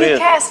demons. Amen. You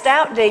cast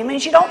out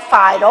demons. You don't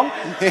fight them.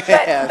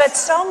 But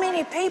so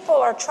many people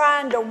are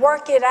trying to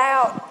work it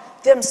out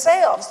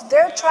themselves.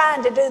 They're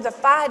trying to do the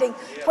fighting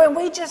when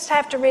we just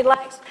have to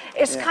relax.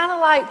 It's kind of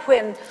like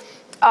when,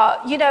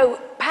 you know,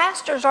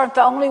 pastors aren't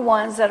the only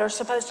ones that are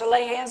supposed to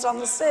lay hands on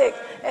the sick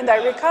and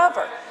they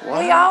recover.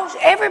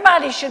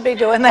 Everybody should be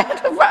doing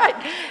that, right?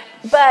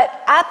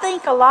 But I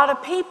think a lot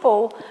of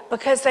people,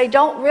 because they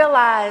don't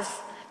realize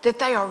that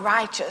they are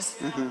righteous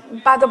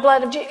by the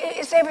blood of Jesus.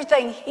 It's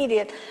everything he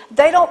did.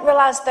 They don't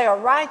realize they are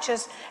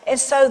righteous, and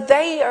so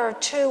they are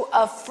too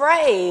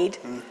afraid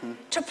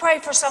to pray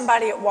for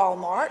somebody at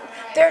Walmart.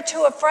 They're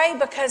too afraid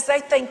because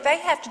they think they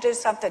have to do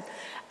something.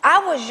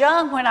 I was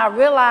young when I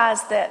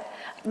realized that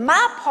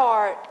my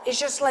part is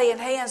just laying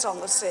hands on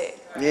the sick.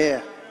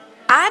 Yeah.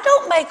 I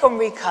don't make them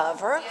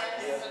recover.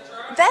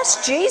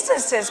 That's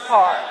Jesus's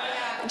part.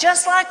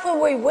 Just like when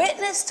we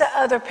witness to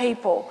other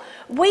people,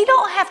 we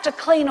don't have to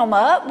clean them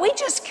up. We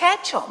just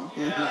catch them.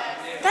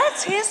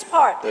 That's his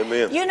part.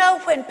 Amen. You know,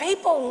 when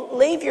people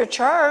leave your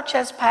church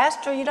as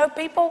pastor, you know,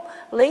 people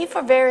leave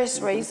for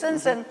various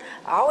reasons, and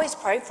I always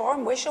pray for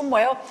them, wish them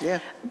well. Yeah.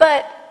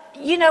 But,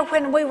 you know,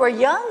 when we were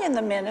young in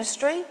the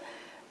ministry,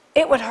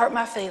 it would hurt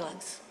my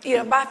feelings. You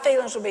know, my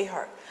feelings would be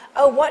hurt.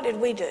 Oh, what did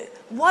we do?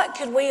 What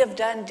could we have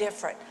done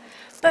different?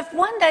 But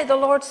one day the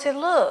Lord said,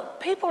 look,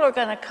 people are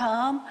going to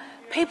come.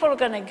 People are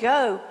going to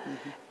go,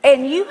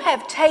 and you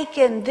have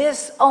taken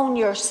this on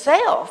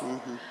yourself.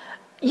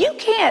 You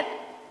can't,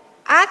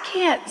 I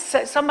can't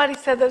say, somebody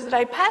said the other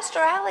day, Pastor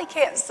Allie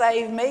can't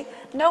save me.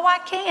 No, I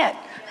can't.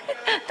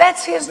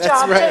 That's his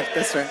job right, too.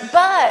 that's right.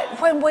 But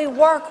when we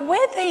work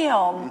with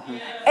him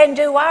and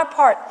do our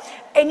part,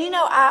 and you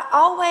know, I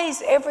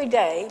always, every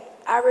day,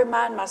 I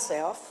remind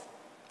myself,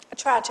 I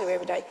try to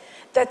every day,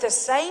 that the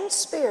same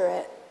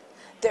Spirit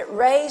that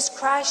raised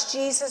Christ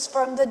Jesus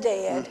from the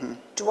dead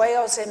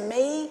dwells in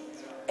me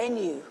and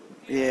you.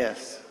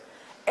 Yes.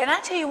 And I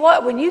tell you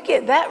what, when you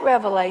get that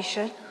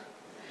revelation,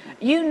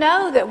 you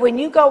know that when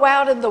you go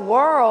out in the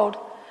world,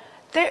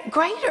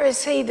 greater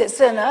is he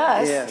that's in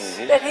us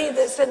than he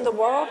that's in the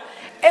world.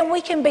 And we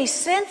can be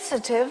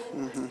sensitive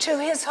to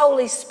his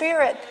Holy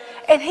Spirit,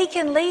 and he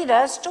can lead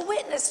us to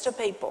witness to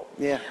people.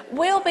 Yeah.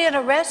 We'll be in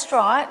a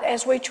restaurant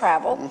as we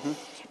travel,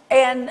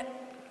 and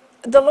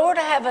the Lord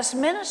will have us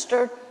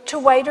minister to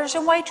waiters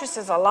and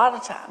waitresses a lot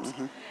of times.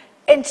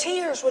 And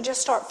tears will just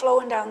start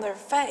flowing down their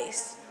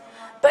face.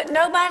 But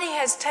nobody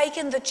has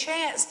taken the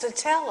chance to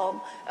tell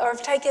them, or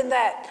have taken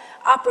that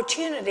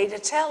opportunity to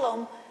tell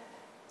them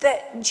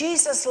that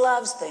Jesus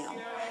loves them.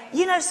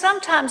 You know,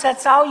 sometimes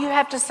that's all you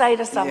have to say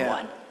to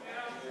someone.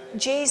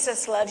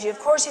 Jesus loves you. Of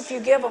course, if you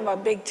give them a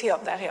big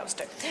tip, that helps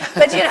too.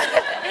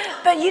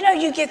 But you know,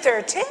 you get their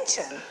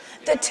attention.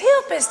 The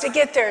tip is to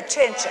get their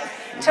attention,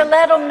 to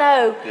let them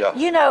know,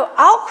 you know,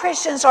 all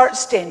Christians aren't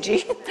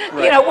stingy.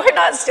 You know, we're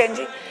not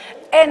stingy.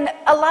 And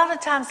a lot of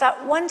times,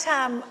 one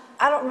time,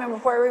 I don't remember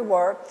where we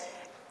were,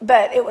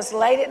 but it was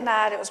late at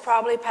night. It was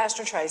probably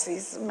Pastor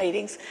Tracy's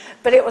meetings,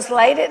 but it was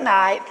late at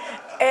night.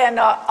 And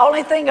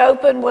only thing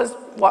open was,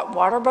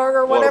 Whataburger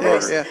or whatever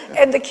it is.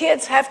 And the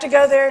kids have to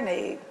go there and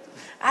eat.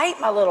 I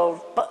ate my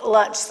little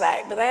lunch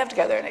sack, but they have to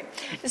go there and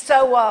eat.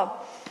 So,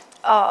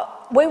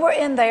 we were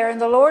in there, and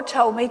the Lord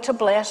told me to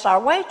bless our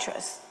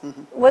waitress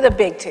with a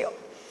big tip.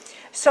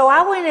 So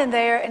I went in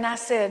there, and I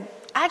said,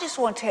 I just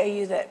want to tell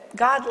you that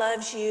God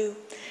loves you,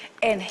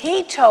 and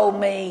he told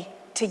me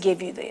to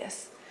give you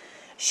this.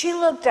 She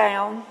looked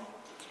down,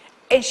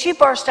 and she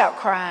burst out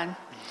crying.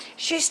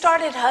 She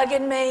started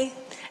hugging me,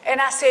 and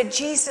I said,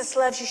 Jesus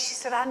loves you. She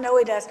said, I know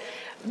he does.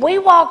 We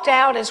walked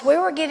out. As we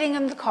were getting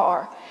in the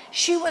car,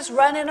 she was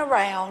running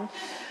around,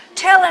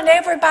 telling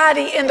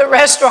everybody in the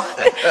restaurant.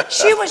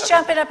 She was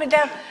jumping up and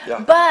down.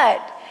 But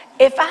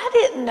if I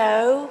didn't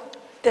know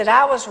that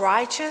I was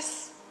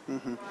righteous,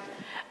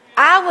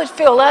 I would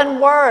feel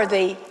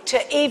unworthy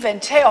to even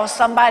tell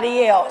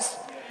somebody else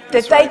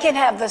that they can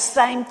have the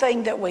same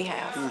thing that we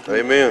have.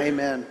 Amen.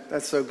 Amen.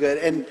 That's so good.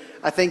 And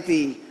I think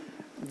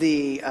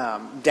the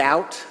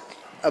doubt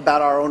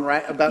about our own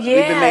right, about we've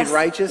been made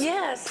righteous,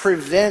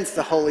 prevents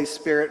the Holy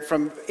Spirit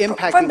from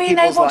impacting from being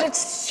people's able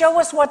lives. to show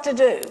us what to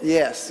do.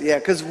 Yes, yeah,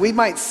 because we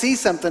might see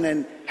something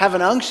and have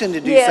an unction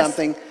to do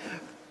something,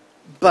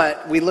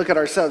 but we look at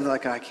ourselves and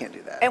like, oh, I can't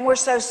do that. And we're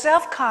so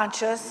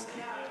self-conscious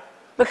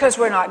because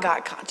we're not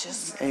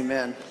God-conscious.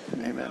 Amen.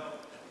 Amen.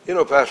 You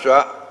know,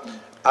 Pastor,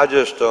 I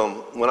just,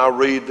 when I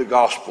read the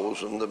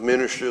Gospels and the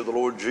ministry of the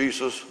Lord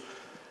Jesus,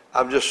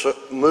 I'm just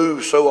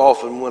moved so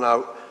often when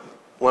I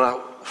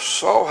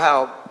saw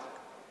how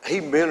he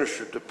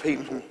ministered to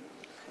people.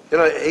 You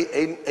know,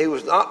 he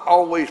was not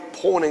always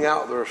pointing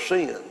out their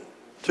sin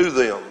to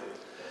them.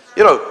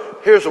 You know,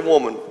 here's a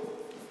woman.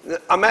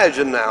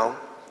 Imagine now,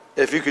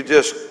 if you could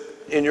just,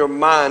 in your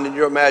mind, in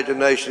your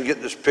imagination,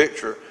 get this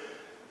picture.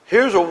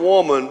 Here's a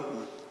woman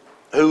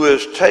who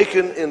is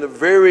taken in the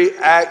very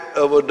act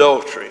of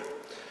adultery.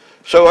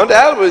 So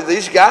undoubtedly,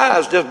 these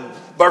guys just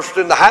burst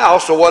in the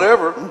house or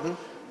whatever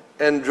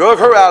and drug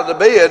her out of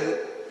the bed.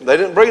 They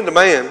didn't bring the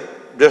man,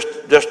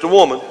 just the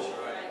woman,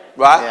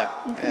 right?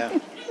 Yeah.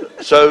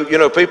 So, you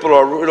know, people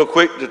are real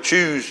quick to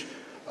choose,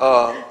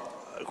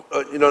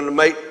 you know, to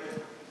make,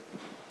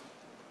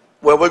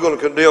 well, we're going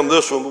to condemn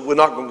this one, but we're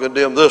not going to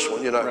condemn this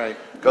one, you know. Right.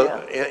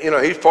 Because, you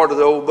know, he's part of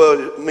the old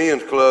buddy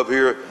men's club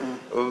here,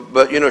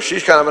 but, you know,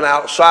 she's kind of an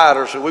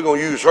outsider, so we're going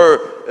to use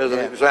her as an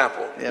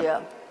example.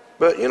 Yeah.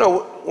 But, you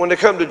know, when they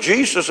come to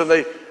Jesus and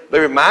they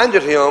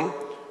reminded him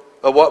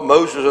of what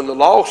Moses and the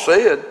law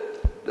said,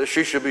 that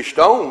she should be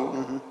stoned.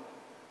 Mm-hmm.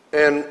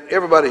 And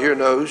everybody here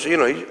knows, you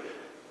know,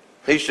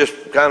 he's just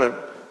kind of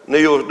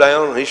kneels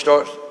down and he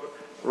starts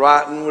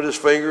writing with his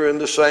finger in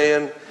the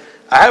sand.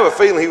 I have a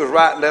feeling he was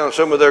writing down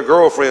some of their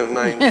girlfriends'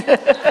 names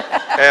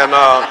and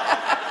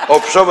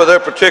or some of their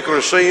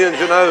particular sins,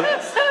 you know.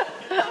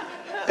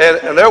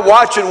 And they're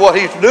watching what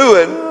he's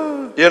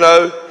doing, you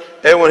know.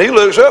 And when he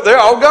looks up, they're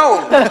all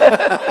gone.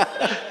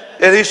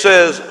 And he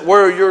says,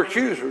 "Where are your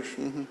accusers?"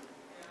 Mm-hmm.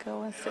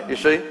 Go and see. You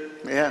see?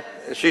 Yeah.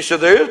 And she said,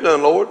 "There is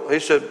none, Lord." He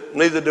said,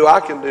 "Neither do I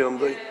condemn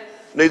thee."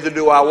 Neither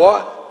do I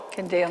what?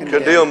 Condemn.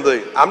 Condemn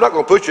thee. I'm not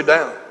going to put you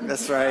down.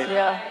 That's right.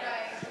 Yeah,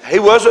 He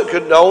wasn't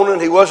condoning.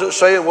 He wasn't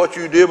saying what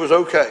you did was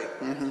okay.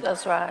 Mm-hmm.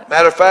 that's right.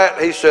 Matter of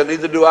fact, he said,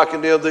 "Neither do I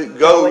condemn thee.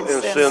 Go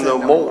and sin no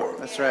more."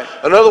 That's right.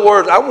 In other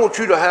words, I want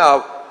you to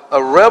have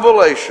a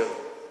revelation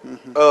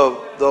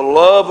of the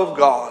love of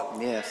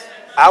God. Yes.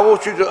 I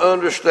want you to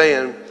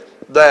understand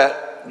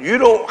that you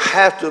don't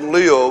have to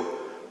live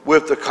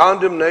with the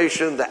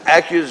condemnation, the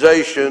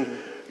accusation.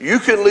 You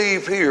can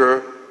leave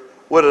here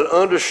with an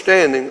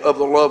understanding of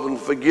the love and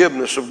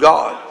forgiveness of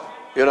God.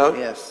 You know?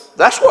 Yes.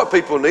 That's what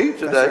people need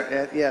today. That's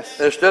right. Yes.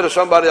 Instead of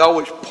somebody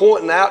always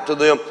pointing out to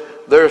them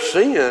their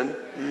sin.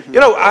 You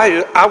know,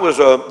 I was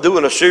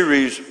doing a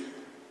series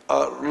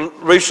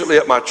recently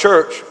at my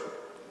church,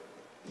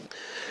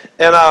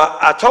 and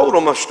I told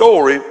them a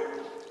story.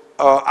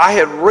 I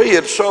had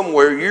read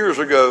somewhere years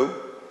ago,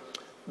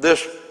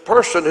 this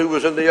person who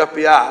was in the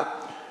FBI,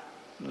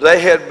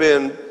 they had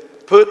been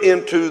put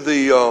into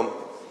the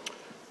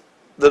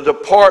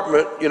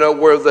department, you know,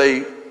 where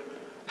they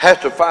had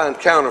to find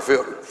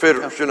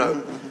counterfeiters, you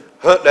know,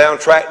 hunt down,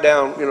 track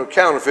down, you know,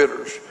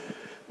 counterfeiters.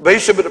 But he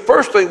said, but the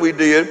first thing we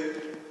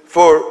did,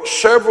 for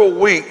several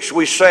weeks,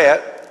 we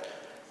sat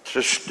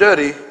to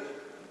study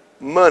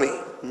money.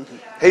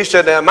 He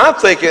said, now I'm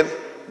thinking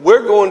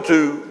we're going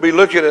to be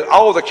looking at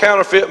all the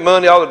counterfeit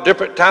money, all the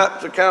different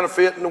types of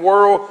counterfeit in the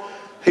world.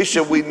 He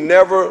said, we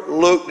never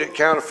looked at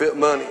counterfeit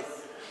money.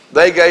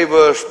 They gave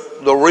us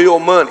the real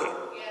money.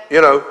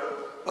 You know,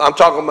 I'm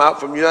talking about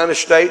from the United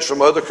States,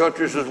 from other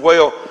countries as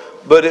well,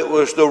 but it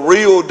was the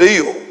real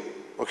deal,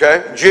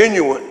 okay,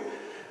 genuine.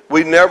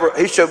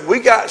 He said, we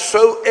got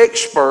so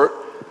expert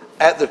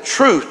at the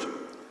truth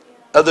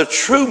of the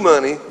true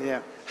money. Yeah.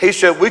 He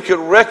said, we could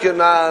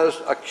recognize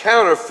a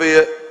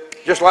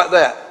counterfeit just like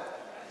that.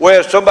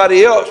 Whereas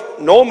somebody else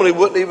normally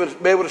wouldn't even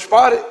be able to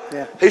spot it.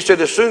 Yeah. He said,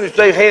 as soon as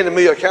they handed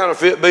me a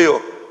counterfeit bill,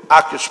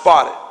 I could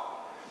spot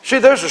it. See,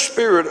 there's a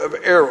spirit of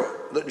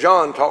error that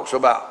John talks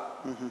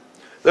about. Mm-hmm.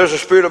 There's a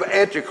spirit of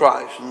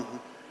Antichrist. Mm-hmm.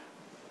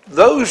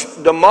 Those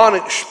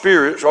demonic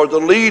spirits are the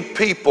lead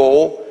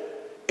people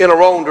in a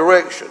wrong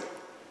direction.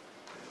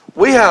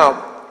 We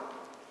have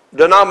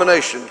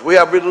denominations, we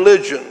have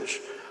religions.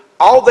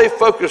 All they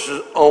focus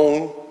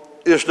on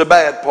is the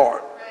bad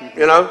part,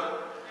 you know?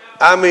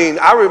 I mean,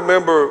 I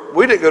remember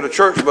we didn't go to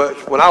church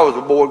much when I was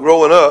a boy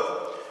growing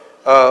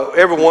up.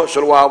 Every once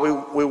in a while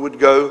we would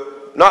go,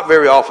 not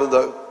very often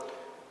though.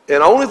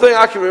 And the only thing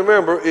I can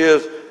remember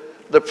is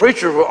the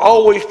preachers were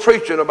always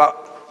preaching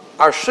about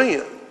our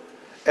sin.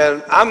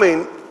 And I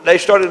mean, they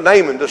started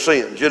naming the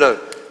sins, you know,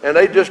 and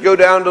they just go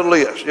down the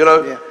list, you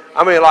know. Yeah.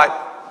 I mean, like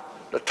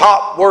the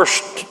top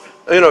worst,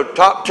 you know,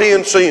 top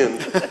 10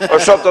 sins or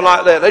something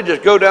like that. They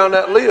just go down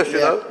that list, you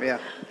know. Yeah.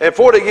 And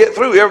before they get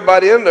through,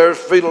 everybody in there is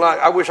feeling like,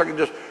 I wish I could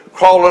just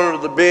crawl under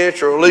the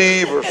bench or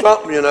leave or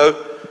something, you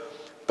know,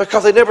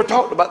 because they never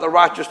talked about the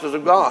righteousness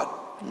of God.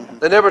 Mm-hmm.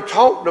 They never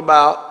talked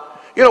about,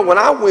 you know, when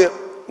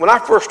I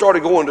first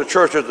started going to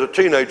church as a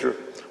teenager,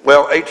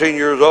 well, 18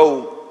 years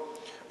old,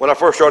 when I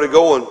first started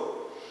going,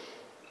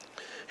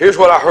 here's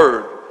what I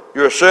heard.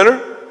 You're a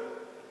sinner.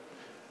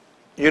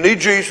 You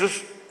need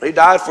Jesus. He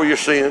died for your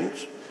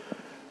sins.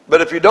 But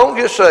if you don't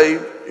get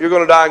saved, you're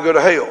going to die and go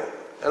to hell.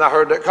 And I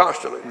heard that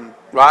constantly,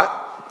 right?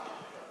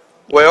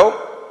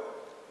 Well,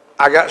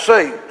 I got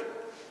saved.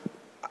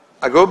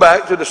 I go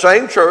back to the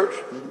same church.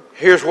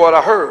 Here's what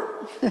I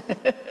heard.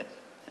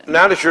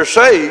 Now that you're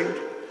saved,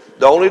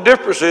 the only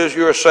difference is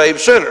you're a saved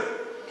sinner.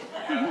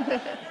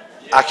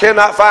 I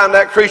cannot find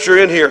that creature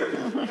in here.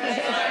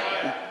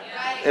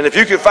 And if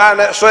you can find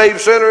that saved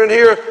sinner in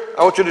here,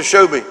 I want you to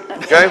show me,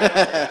 okay?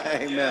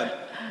 Amen.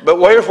 But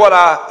here's what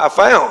I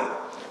found.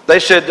 They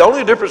said the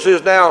only difference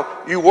is now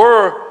you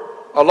were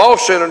a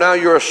lost sinner, now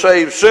you're a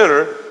saved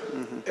sinner,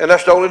 and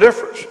that's the only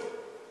difference.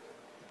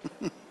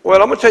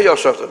 Well, I'm going to tell y'all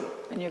something.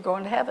 And you're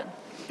going to heaven.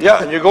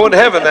 Yeah, and you're going to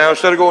heaven now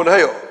instead of going to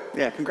hell.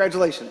 Yeah,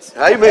 congratulations.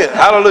 Amen.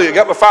 Hallelujah.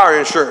 Got my fire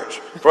insurance.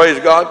 Praise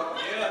God.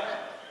 Yeah.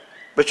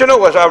 But you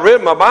know, as I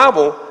read my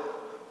Bible,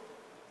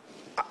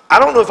 I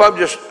don't know if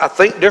I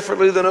think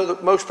differently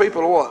than most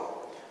people or what.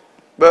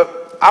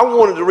 But I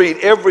wanted to read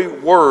every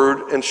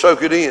word and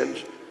soak it in.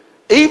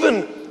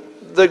 Even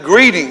the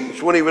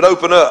greetings when he would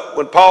open up,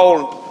 when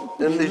Paul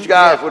and these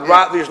guys would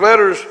write these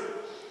letters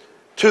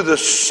to the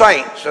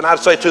saints. And I'd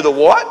say, to the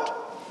what?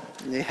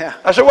 Yeah.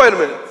 I said, wait a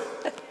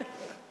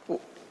minute.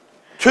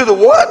 To the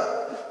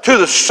what? To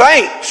the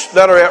saints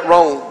that are at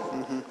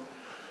Rome.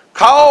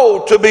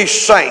 Called to be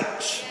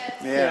saints.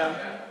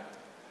 Yeah.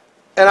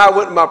 And I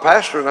went to my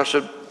pastor and I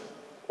said,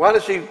 why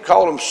does he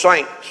call them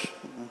saints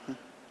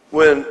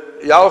when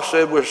y'all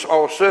said we're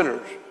all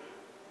sinners?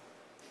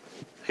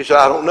 He said,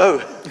 I don't know.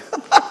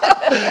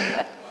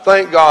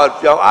 Thank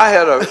God, y'all.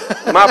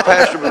 My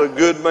pastor was a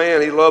good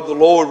man. He loved the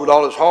Lord with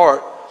all his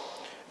heart.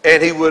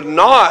 And he would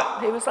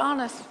not. He was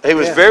honest. He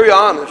was very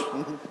honest.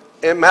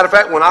 And matter of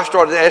fact, when I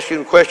started asking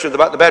him questions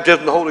about the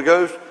baptism of the Holy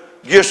Ghost,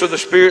 gifts of the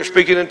Spirit,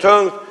 speaking in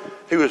tongues,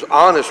 he was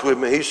honest with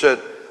me. He said,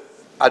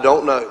 I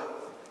don't know.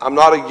 I'm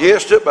not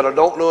against it, but I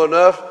don't know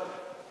enough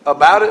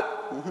about it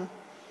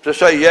to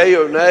say yay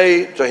or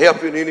nay to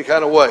help you in any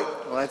kind of way.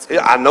 Well, that's good.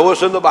 I know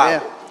it's in the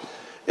Bible. Yeah.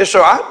 And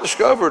so I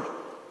discovered,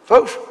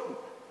 folks,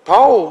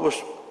 Paul was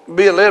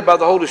being led by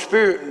the Holy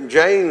Spirit, and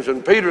James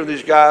and Peter and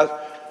these guys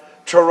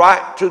to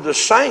write to the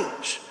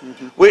saints,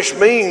 which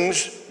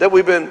means that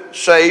we've been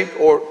saved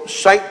or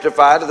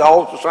sanctified, it's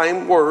all the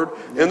same word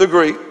in the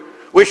Greek,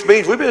 which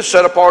means we've been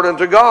set apart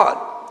unto God.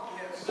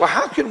 Well,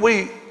 how can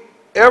we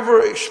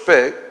ever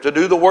expect to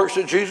do the works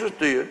that Jesus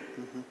did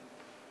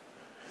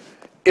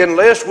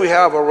unless we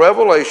have a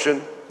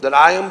revelation that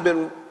I am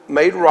been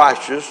made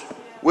righteous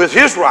with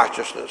his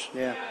righteousness?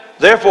 Yeah.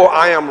 Therefore,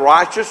 I am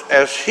righteous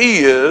as he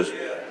is.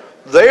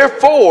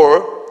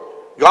 Therefore,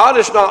 God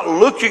is not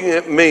looking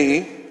at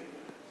me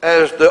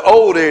as the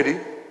old Eddie,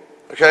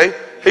 okay?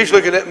 He's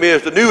looking at me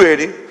as the new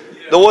Eddie,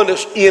 the one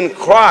that's in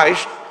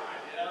Christ.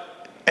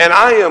 And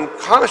I am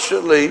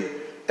constantly,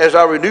 as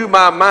I renew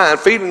my mind,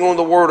 feeding on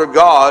the Word of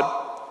God,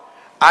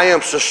 I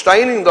am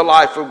sustaining the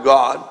life of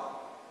God.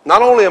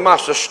 Not only am I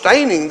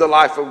sustaining the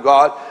life of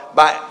God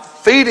by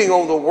feeding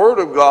on the Word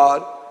of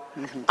God,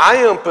 I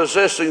am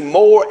possessing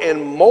more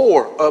and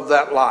more of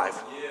that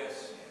life.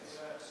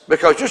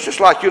 Because just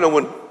like, you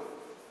know,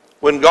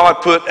 when God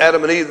put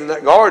Adam and Eve in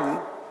that garden,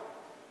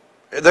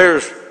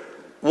 there's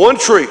one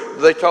tree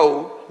they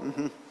told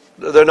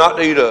they're not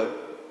to eat of.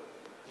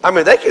 I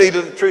mean, they can eat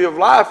of the tree of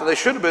life, and they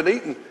should have been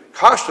eating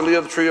constantly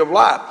of the tree of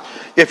life.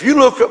 If you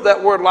look up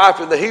that word life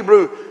in the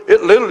Hebrew,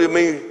 it literally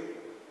means,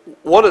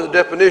 one of the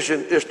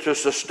definitions is to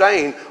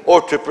sustain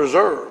or to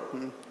preserve.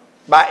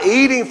 By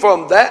eating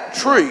from that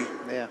tree,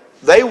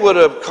 they would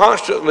have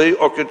constantly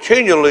or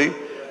continually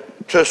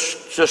to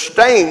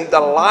sustain the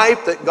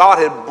life that God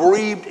had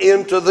breathed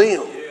into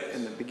them.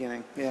 In the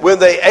beginning. Yeah. When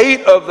they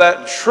ate of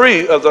that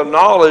tree of the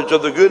knowledge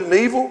of the good and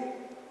evil,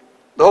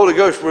 the Holy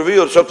Ghost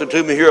revealed something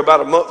to me here about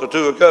a month or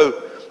two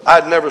ago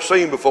I'd never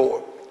seen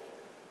before.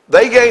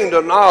 They gained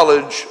a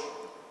knowledge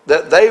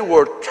that they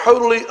were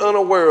totally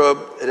unaware of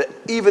that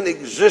even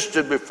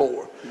existed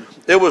before.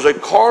 There was a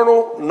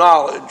carnal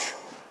knowledge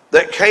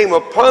that came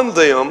upon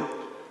them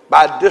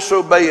by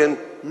disobeying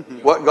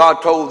what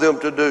God told them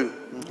to do.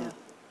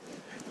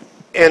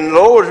 And the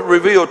Lord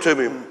revealed to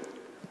me,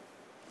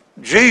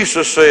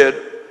 Jesus said,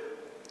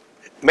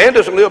 man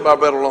doesn't live by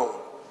bread alone,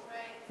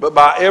 but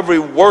by every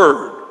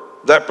word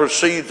that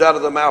proceeds out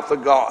of the mouth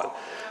of God.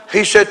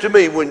 He said to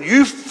me, when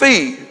you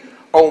feed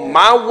on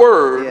my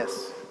word,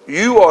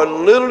 you are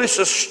literally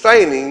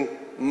sustaining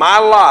my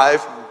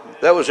life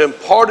that was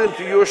imparted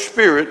into your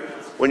spirit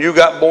when you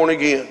got born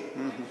again.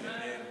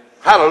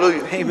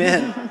 Hallelujah.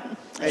 Amen.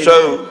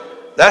 So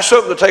that's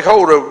something to take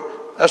hold of.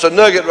 That's a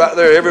nugget right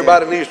there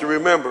everybody needs to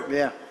remember.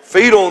 Yeah.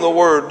 Feed on the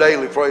word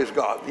daily, praise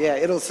God. Yeah,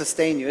 it'll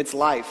sustain you. It's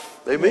life.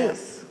 Amen.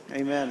 Yes.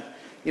 Amen.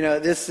 You know,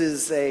 this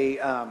is a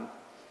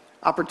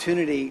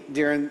opportunity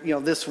during, you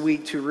know, this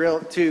week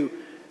to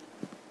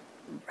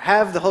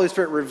have the Holy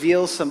Spirit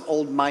reveal some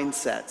old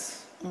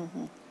mindsets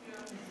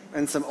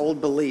and some old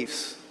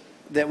beliefs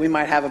that we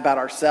might have about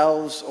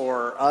ourselves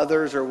or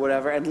others or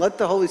whatever, and let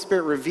the Holy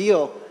Spirit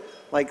reveal,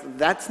 like,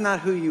 that's not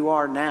who you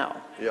are now.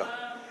 Yeah.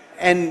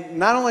 And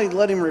not only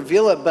let him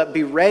reveal it, but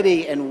be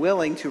ready and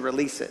willing to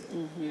release it.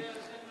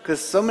 Because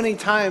so many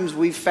times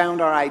we've found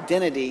our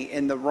identity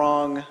in the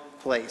wrong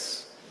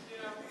place,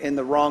 in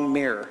the wrong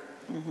mirror.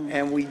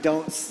 And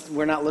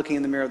we're not looking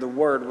in the mirror of the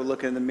Word, we're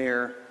looking in the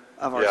mirror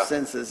of our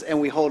senses.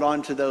 And we hold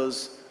on to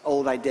those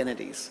old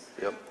identities.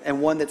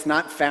 And one that's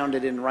not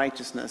founded in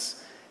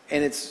righteousness.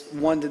 And it's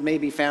one that may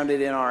be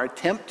founded in our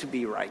attempt to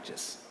be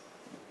righteous.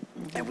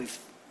 And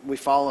we've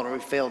fallen or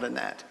we've failed in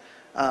that.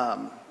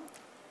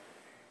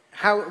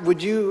 How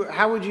would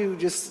you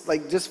just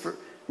for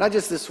not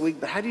just this week,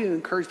 but how do you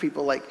encourage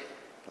people, like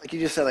you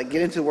just said, like,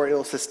 get into where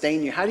it'll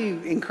sustain you? How do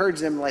you encourage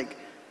them, like,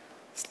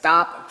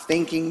 stop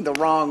thinking the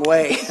wrong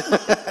way?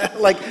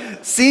 Like,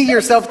 see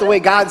yourself the way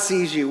God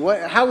sees you.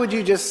 How would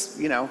you just,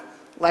 you know,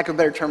 lack of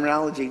better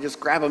terminology, just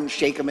grab them and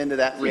shake them into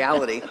that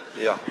reality?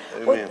 Yeah,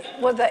 amen.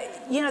 Well,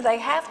 they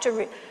have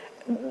to.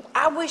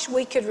 I wish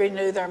we could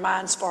renew their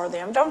minds for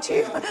them, don't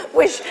you? I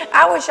wish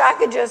I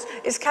could just.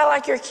 It's kind of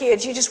like your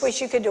kids. You just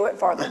wish you could do it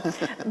for them,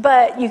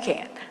 but you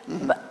can't.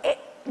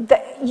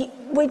 But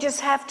we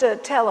just have to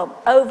tell them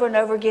over and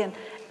over again.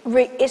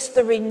 It's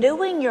the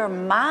renewing your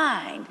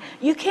mind.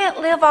 You can't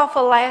live off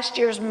of last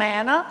year's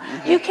manna.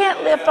 You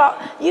can't live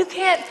off. You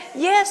can't.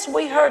 Yes,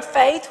 we heard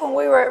faith when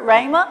we were at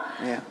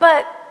Rhema,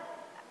 but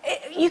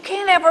you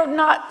can't ever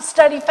not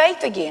study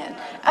faith again.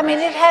 I mean,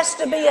 it has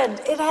to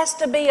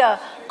be a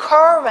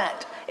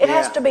current. It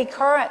has to be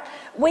current.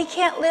 We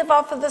can't live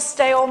off of the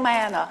stale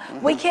manna.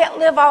 We can't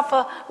live off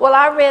of, well,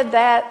 I read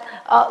that,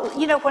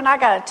 when I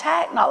got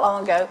attacked not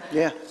long ago.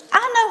 Yeah.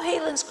 I know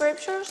healing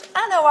scriptures.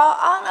 I know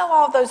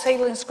all those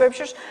healing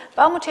scriptures.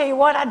 But I'm going to tell you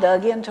what, I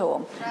dug into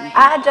them. Right.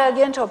 I dug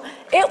into them.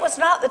 It was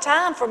not the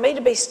time for me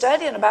to be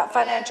studying about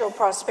financial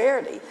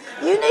prosperity.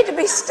 You need to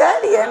be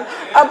studying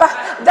about,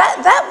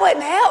 that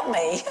wouldn't help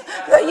me.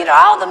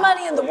 All the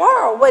money in the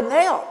world wouldn't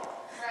help.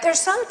 There's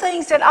some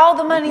things that all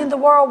the money in the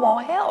world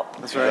won't help.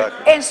 That's right.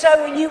 And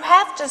so you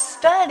have to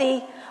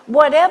study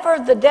whatever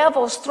the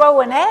devil's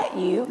throwing at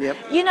you. Yep.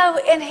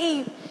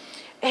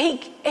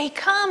 And he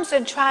comes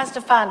and tries to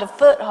find a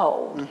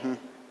foothold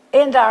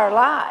into our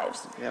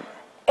lives. Yep.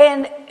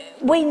 And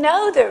we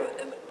know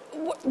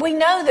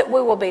that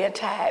we will be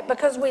attacked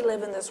because we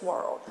live in this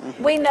world.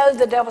 We know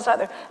the devil's out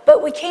there.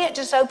 But we can't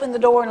just open the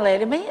door and let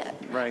him in.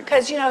 Right.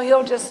 Because,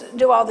 he'll just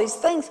do all these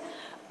things.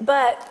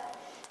 But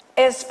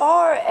as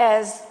far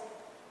as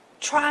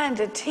trying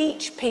to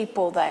teach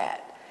people that,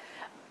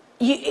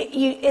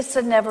 it's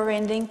a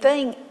never-ending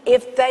thing.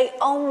 If they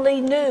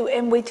only knew,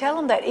 and we tell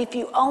them that, if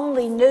you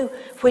only knew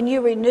when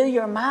you renew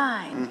your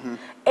mind.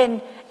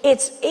 And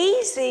it's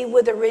easy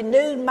with a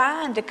renewed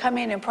mind to come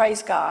in and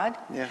praise God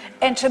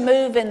and to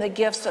move in the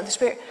gifts of the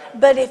Spirit.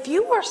 But if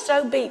you were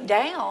so beat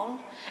down,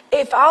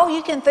 if all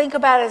you can think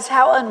about is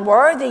how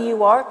unworthy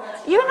you are,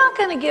 you're not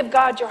going to give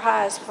God your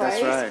highest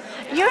praise. That's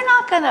right. You're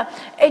not going to,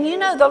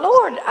 and the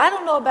Lord, I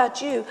don't know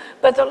about you,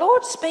 but the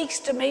Lord speaks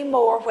to me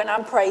more when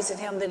I'm praising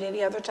him than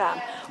any other time.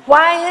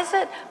 Why is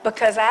it?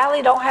 Because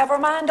Allie don't have her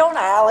mind on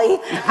Allie.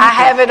 I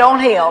have it on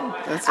him.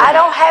 That's right. I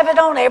don't have it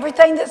on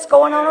everything that's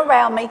going on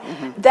around me.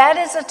 That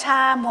is a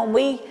time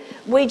when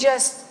we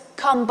just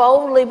come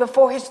boldly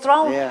before his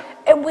throne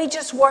and we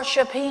just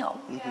worship him.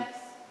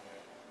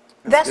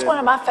 That's one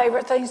of my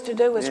favorite things to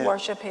do is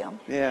worship him.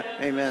 Yeah,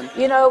 amen.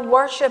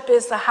 Worship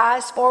is the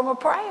highest form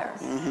of prayer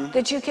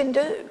that you can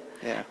do.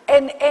 Yeah.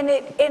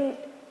 And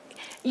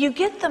you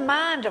get the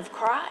mind of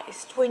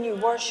Christ when you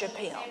worship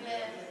him.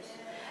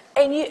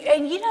 And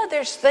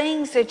there's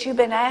things that you've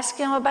been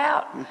asking him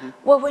about.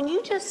 Well, when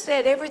you just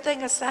set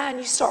everything aside and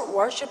you start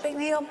worshiping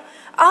him,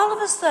 all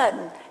of a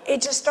sudden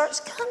it just starts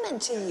coming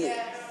to you.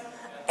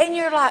 And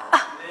you're like,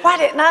 why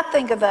didn't I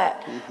think of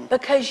that?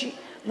 Because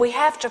we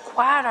have to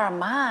quiet our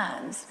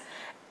minds.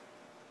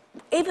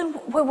 Even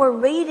when we're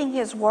reading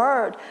his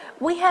word,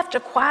 we have to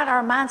quiet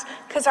our minds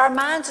because our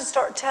minds will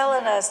start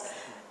telling us,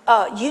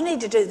 you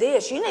need to do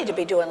this. You need to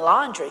be doing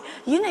laundry.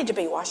 You need to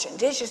be washing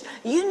dishes.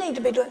 You need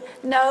to be doing...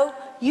 No,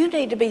 you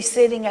need to be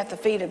sitting at the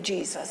feet of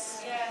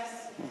Jesus.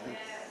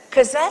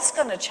 Because that's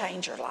going to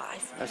change your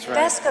life. That's right.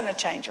 That's going to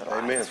change your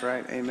life. Amen. That's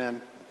right.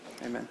 Amen.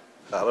 Amen.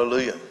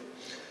 Hallelujah.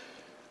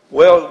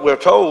 Well, we're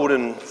told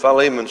in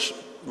Philemon's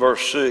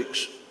verse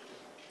 6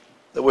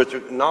 that we're to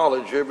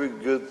acknowledge every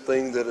good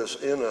thing that is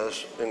in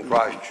us in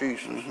Christ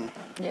Jesus.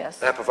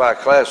 Yes. Amplified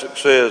Classic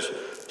says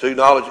to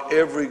acknowledge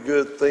every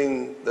good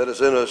thing that is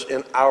in us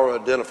in our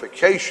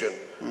identification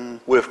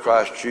with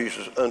Christ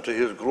Jesus unto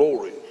his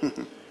glory.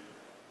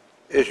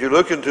 As you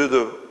look into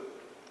the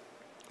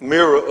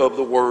mirror of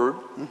the word,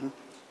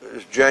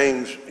 as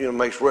James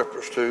makes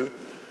reference to,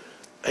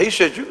 he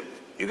said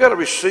you got to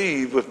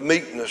receive with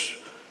meekness,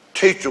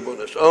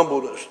 teachableness,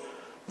 humbleness,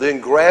 the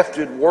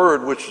engrafted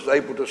word which is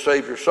able to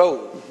save your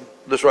soul.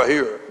 This right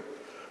here.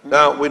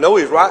 Now, we know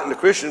he's writing to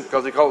Christians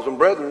because he calls them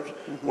brethren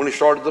when he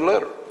started the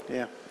letter.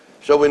 Yeah.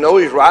 So we know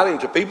he's writing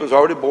to people who's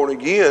already born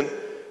again.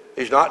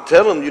 He's not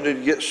telling them you need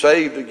to get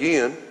saved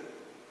again,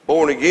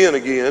 born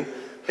again.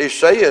 He's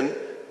saying,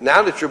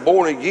 now that you're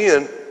born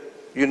again,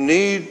 you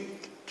need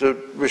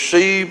to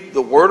receive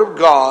the word of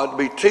God,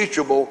 be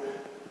teachable,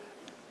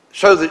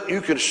 so that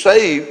you can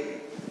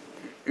save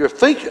your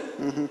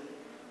thinking.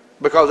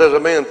 Because as a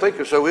man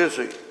thinketh, so is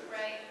he. Right.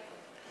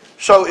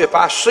 So if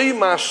I see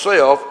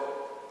myself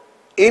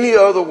any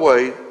other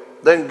way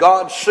than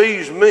God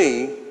sees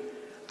me,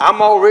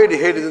 I'm already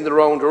headed in the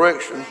wrong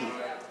direction.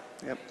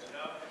 Yep.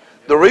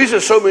 The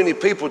reason so many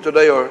people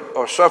today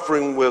are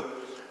suffering with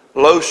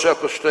low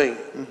self-esteem,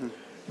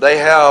 they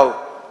have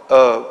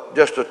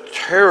just a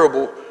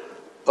terrible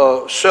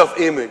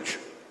self-image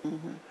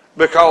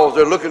because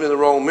they're looking in the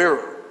wrong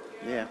mirror.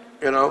 Yeah.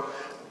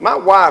 My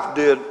wife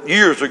did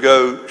years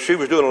ago. She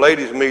was doing a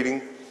ladies'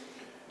 meeting,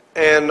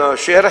 and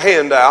she had a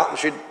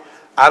handout. And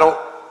I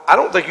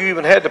don't think you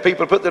even had the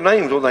people put their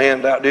names on the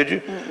handout, did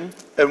you?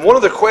 And one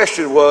of the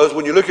questions was,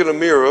 when you look in the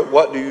mirror,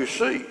 what do you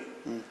see?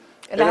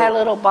 And I had a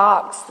little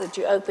box that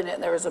you open it,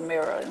 and there was a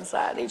mirror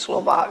inside each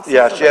little box.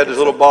 Yeah, she had this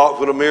little box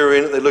with a mirror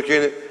in it. They look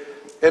in it,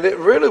 and it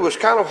really was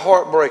kind of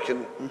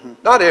heartbreaking.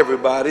 Not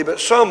everybody, but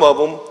some of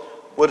them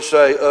would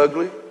say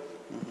ugly,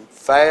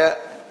 fat,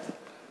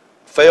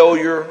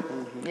 failure.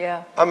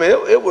 Yeah. I mean,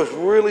 it was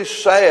really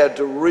sad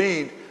to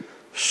read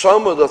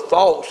some of the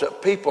thoughts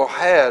that people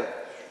had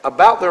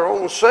about their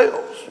own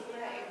selves.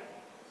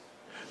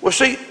 Well,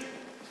 see,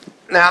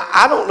 now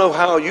I don't know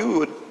how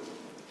you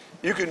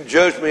can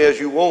judge me as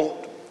you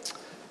want,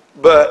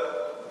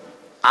 But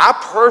I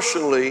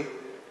personally,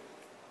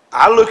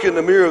 I look in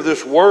the mirror of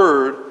this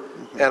word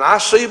and I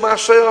see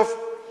myself,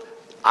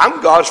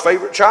 I'm God's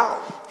favorite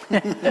child.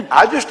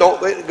 I just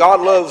don't think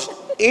God loves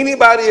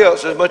anybody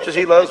else as much as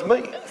he loves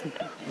me.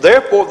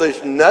 Therefore,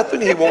 there's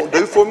nothing he won't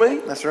do for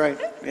me. That's right.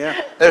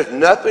 Yeah. There's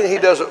nothing he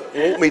doesn't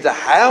want me to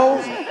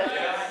have.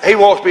 He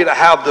wants me to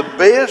have the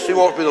best. He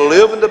wants me to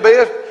live in the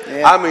best.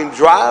 Yeah. I mean,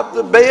 drive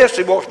the best.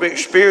 He wants me to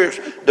experience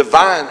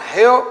divine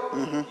help,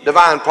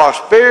 divine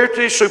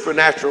prosperity,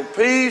 supernatural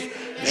peace,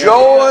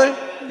 joy.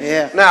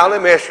 Yeah. Now,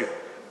 let me ask you,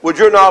 with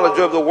your knowledge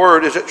of the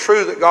word, is it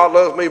true that God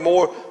loves me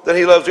more than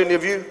he loves any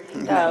of you?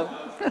 No.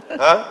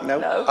 Huh?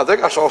 No. I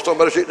think I saw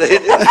somebody shake their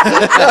head.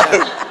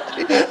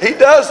 No, he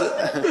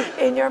doesn't.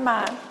 In your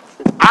mind.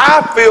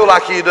 I feel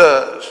like he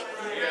does.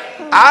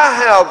 I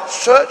have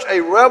such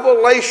a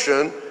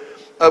revelation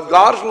of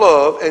God's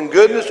love and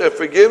goodness and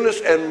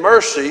forgiveness and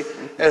mercy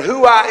and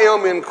who I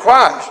am in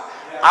Christ.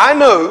 I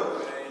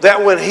know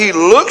that when he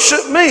looks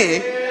at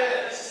me,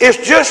 it's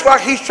just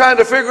like he's trying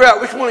to figure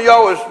out which one of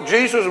y'all is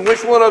Jesus and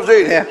which one of us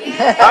is. Yeah.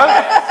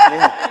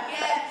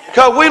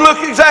 Because we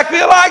look exactly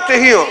alike to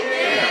him.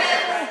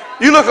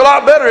 You look a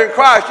lot better in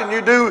Christ than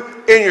you do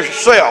in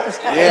yourself.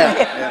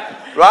 Yeah.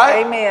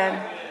 Right? Amen.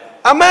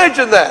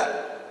 Imagine that.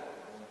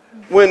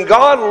 When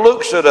God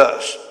looks at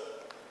us,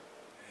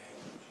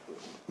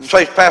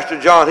 say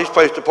Pastor John, he's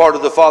plays the part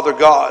of the Father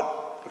God.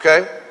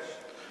 Okay?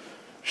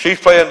 She's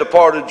playing the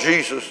part of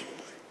Jesus.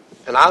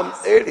 And I'm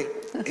Eddie.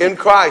 In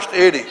Christ,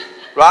 Eddie.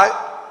 Right?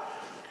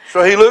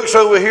 So he looks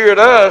over here at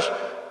us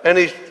and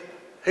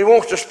he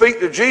wants to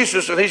speak to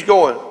Jesus and he's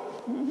going,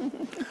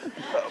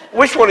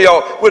 which one of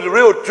y'all, with the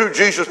real true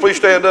Jesus, please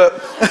stand up.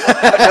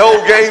 Like the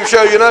old game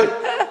show, you know?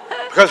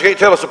 Because he can't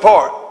tell us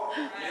apart.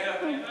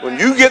 When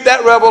you get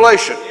that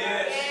revelation,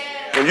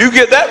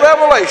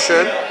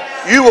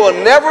 you will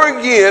never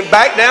again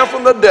back down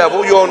from the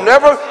devil. You'll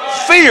never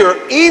fear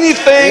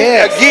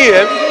anything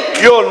again.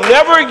 You'll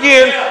never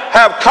again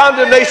have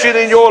condemnation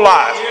in your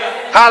life.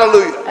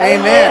 Hallelujah.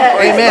 Amen.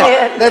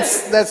 Amen.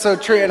 That's so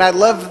true. And I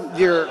love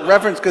your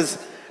reference because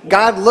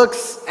God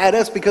looks at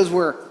us because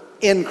we're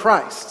in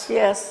Christ.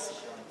 Yes.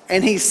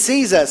 And he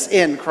sees us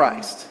in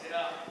Christ.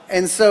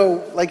 And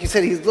so, like you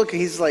said,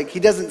 he's like, he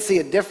doesn't see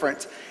a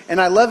difference.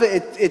 And I love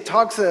it. It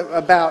talks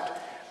about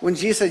when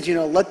Jesus said, you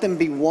know, let them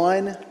be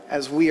one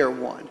as we are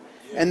one.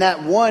 And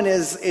that one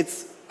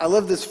I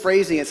love this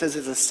phrasing. It says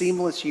it's a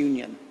seamless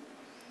union.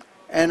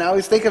 And I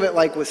always think of it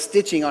like with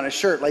stitching on a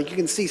shirt. Like you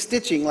can see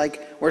stitching,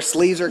 like where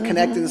sleeves are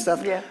connected and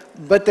stuff. Yeah.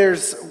 But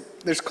there's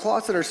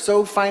cloths that are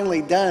so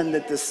finely done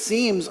that the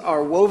seams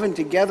are woven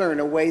together in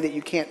a way that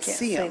you can't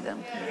see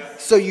them.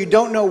 So you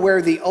don't know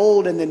where the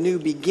old and the new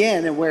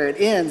begin and where it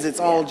ends.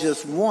 It's all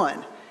just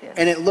one. Yes.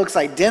 And it looks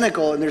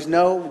identical and there's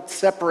no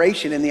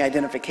separation in the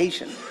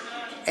identification.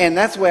 And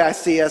that's the way I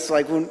see us.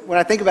 Like when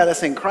I think about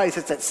us in Christ,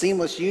 it's that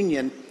seamless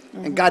union.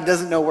 And God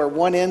doesn't know where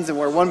one ends and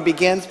where one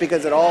begins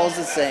because it all is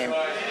the same.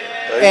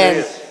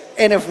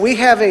 And if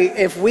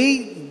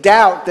we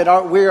doubt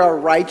that we are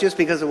righteous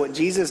because of what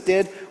Jesus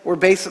did, we're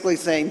basically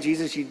saying,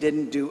 Jesus, you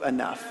didn't do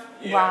enough.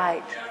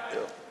 Right.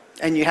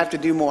 And you have to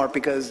do more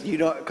because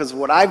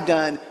what I've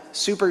done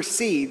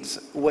supersedes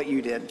what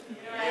you did.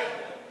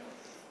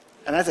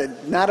 And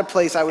that's not a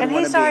place I would want to be.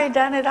 And he's already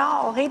done it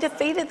all. He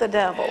defeated the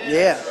devil.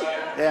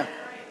 Yeah.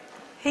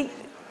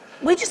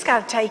 We just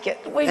got to take it.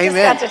 We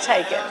Amen. just got to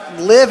take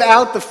it. Live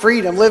out the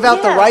freedom. Live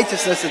out the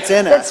righteousness that's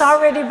in us. That's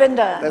already been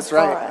done. That's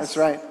right. For us. That's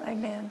right.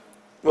 Amen.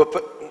 Well,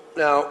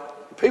 now,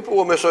 people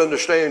will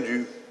misunderstand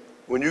you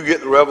when you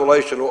get the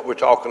revelation of what we're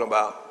talking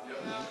about.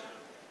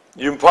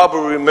 You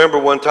probably remember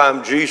one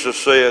time Jesus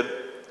said,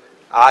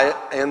 I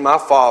and my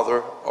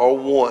Father are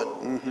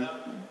one.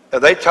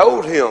 And they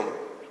told him,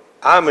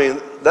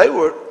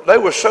 they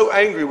were so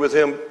angry with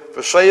him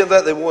for saying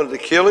that, they wanted to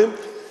kill him.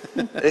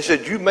 And he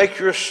said, you make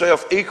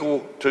yourself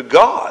equal to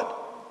God.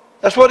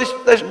 That's what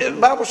the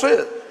Bible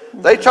said.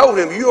 They told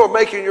him, you are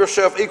making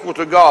yourself equal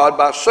to God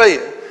by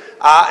saying,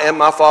 I and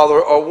my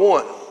Father are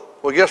one.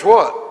 Well, guess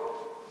what?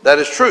 That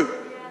is true.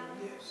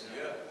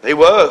 He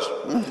was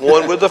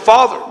one with the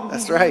Father.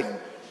 That's right.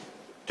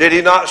 Did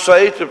he not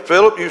say to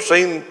Philip, you've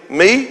seen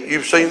me,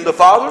 you've seen the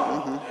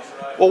Father?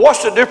 Well,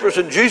 what's the difference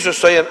in Jesus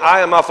saying,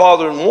 I and my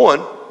Father in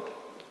one,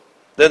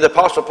 than the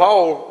Apostle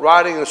Paul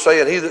writing and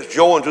saying, he that's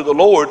joined to the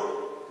Lord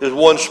is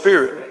one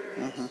spirit.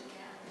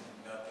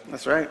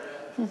 That's right.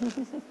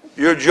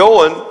 You're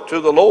joined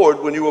to the Lord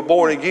when you were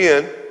born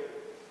again.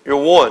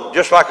 You're one.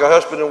 Just like a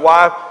husband and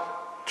wife,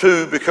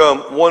 two become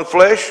one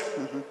flesh.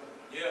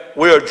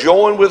 We are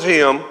joined with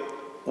him,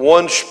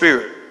 one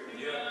spirit.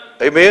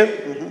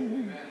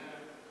 Amen?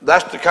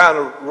 That's the kind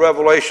of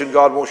revelation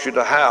God wants you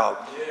to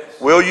have.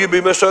 Will you be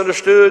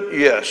misunderstood?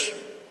 Yes.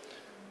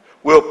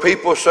 Will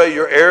people say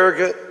you're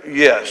arrogant?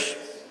 Yes.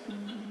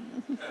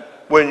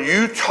 When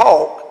you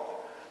talk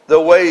the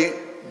way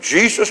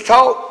Jesus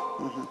taught,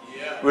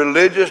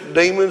 religious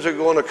demons are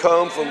going to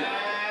come from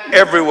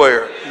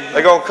everywhere.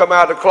 They're going to come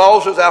out of the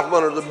closets, out from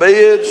under the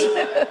beds,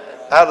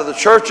 out of the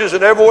churches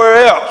and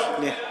everywhere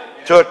else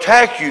to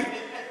attack you.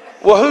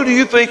 Well, who do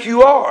you think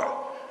you are?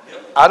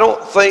 I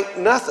don't think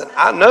nothing.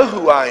 I know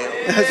who I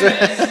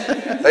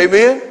am.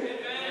 Amen?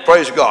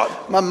 Praise God.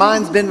 My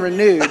mind's been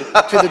renewed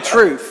to the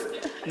truth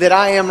that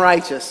I am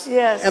righteous.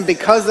 Yes. And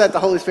because of that, the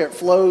Holy Spirit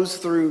flows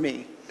through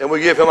me. And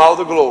we give him all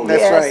the glory.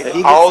 That's Yes. right. And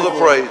He gets all the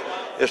glory. praise.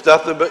 It's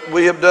nothing but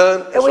we have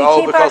done. It's And we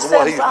all keep because of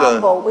what ourselves he's done.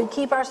 humble. We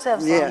keep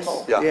ourselves Yes.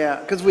 humble. Yeah. Yeah.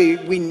 Because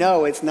we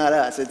know it's not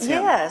us. It's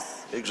him.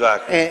 Yes.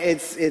 Exactly.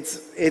 And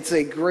it's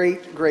a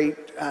great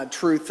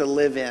truth to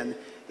live in,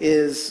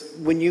 is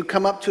when you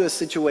come up to a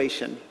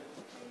situation,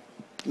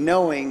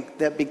 knowing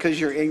that because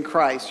you're in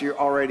Christ, you're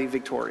already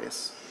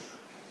victorious.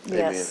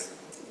 Yes.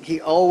 He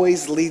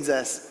always leads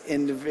us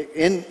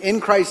in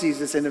Christ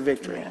Jesus into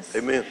victory. Yes.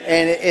 Amen.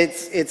 And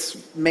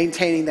it's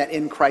maintaining that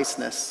in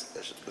Christness.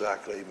 That's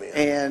exactly,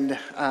 amen.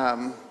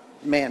 And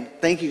man,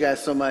 thank you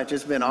guys so much.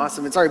 It's been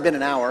awesome. It's already been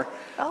an hour.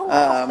 Oh,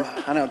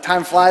 wow. I know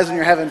time flies when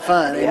you're having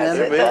fun. Yes,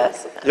 Amen. it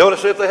does. You want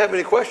to see if they have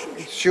any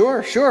questions?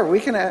 Sure. We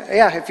can.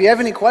 If you have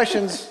any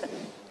questions,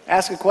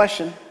 ask a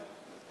question.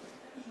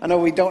 I know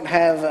we don't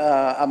have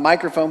a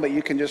microphone, but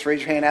you can just raise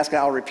your hand and ask it.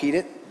 I'll repeat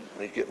it.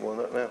 He's getting one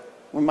up now.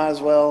 We might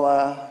as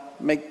well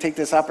take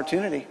this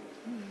opportunity.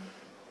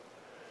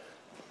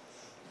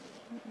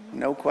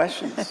 No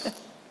questions.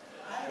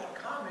 I have a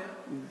comment.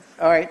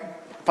 All right.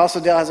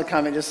 Apostle Dale has a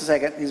comment. Just a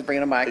second. He's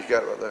bringing a mic. He's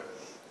got it right there.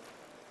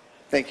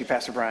 Thank you,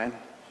 Pastor Brian.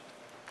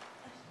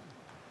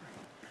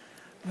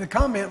 The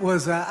comment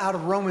was out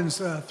of Romans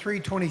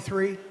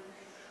 3:23,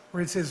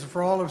 where it says,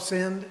 "For all have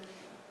sinned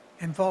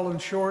and fallen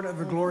short of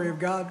the glory of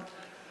God."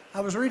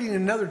 I was reading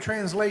another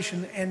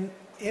translation, and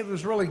it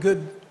was really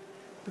good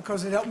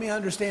because it helped me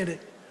understand it.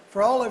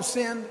 For all have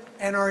sinned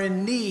and are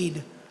in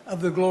need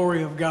of the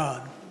glory of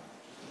God.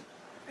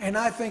 And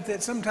I think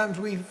that sometimes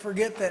we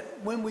forget that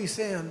when we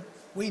sin,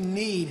 we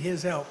need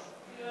His help.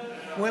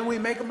 When we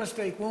make a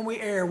mistake, when we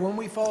err, when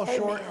we fall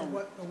short of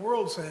what the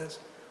world says,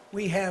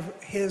 we have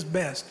His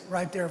best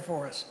right there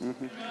for us.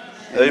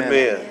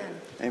 Amen.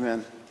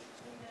 Amen.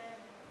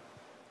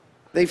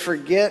 They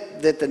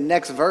forget that the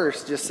next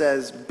verse just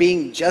says,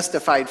 being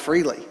justified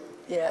freely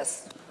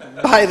Yes.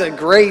 by the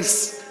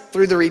grace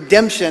through the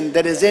redemption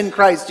that is in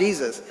Christ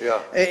Jesus. Yeah.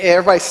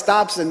 Everybody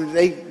stops and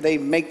they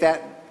make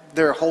that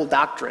their whole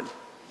doctrine.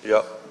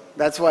 Yep.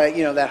 That's why,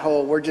 that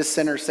whole, we're just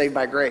sinners saved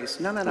by grace.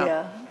 No.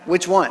 Yeah.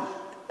 Which one?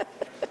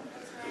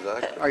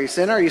 Exactly. Are you a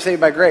sinner or are you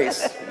saved by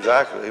grace?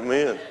 Exactly.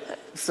 Amen.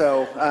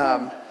 So,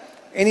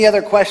 any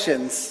other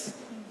questions?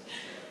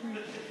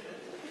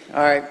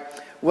 All right.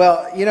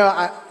 Well,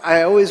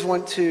 I always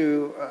want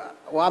to,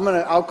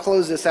 I'll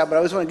close this out, but I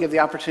always want to give the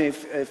opportunity,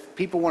 if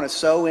people want to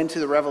sow into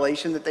the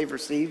revelation that they've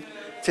received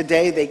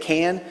today, they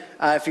can.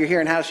 If you're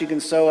here in house, you can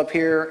sow up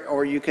here,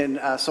 or you can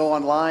sow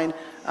online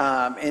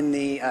in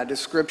the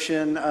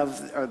description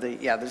of, the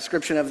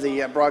description of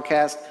the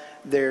broadcast.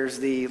 There's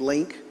the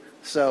link,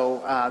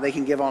 so they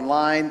can give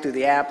online through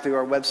the app, through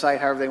our website,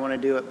 however they want to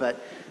do it. But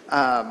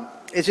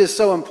it's just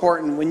so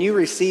important when you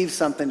receive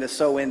something to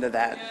sow into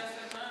that.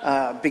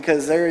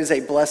 Because there is a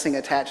blessing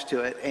attached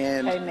to it.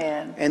 And,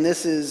 Amen. And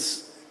this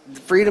is,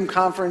 the Freedom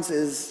Conference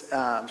is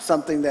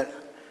something that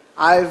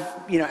I've,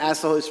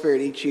 asked the Holy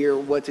Spirit each year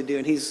what to do.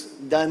 And He's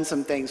done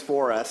some things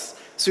for us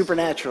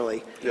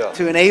supernaturally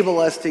to enable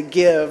us to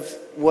give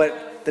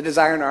what the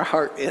desire in our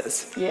heart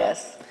is.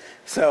 Yes.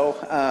 So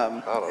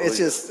it's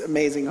just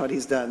amazing what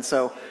He's done.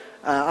 So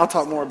I'll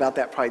talk more about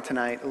that probably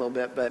tonight a little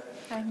bit. But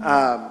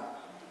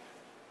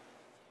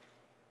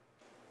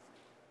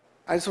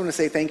I just want to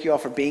say thank you all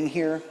for being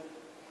here.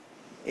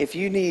 If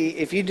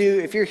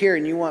you're here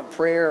and you want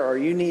prayer, or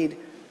you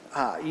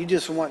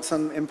just want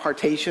some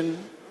impartation,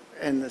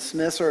 and the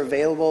Smiths are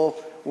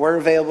available, we're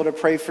available to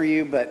pray for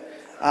you. But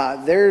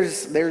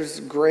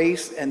there's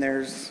grace and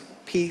there's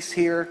peace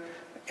here,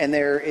 and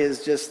there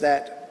is just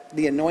that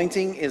the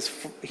anointing is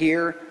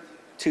here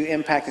to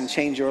impact and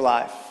change your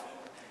life.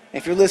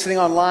 If you're listening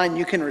online,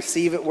 you can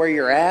receive it where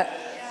you're at.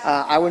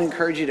 I would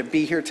encourage you to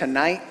be here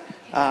tonight.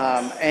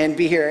 And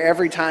be here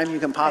every time you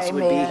can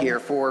possibly be here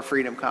for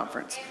Freedom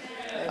Conference.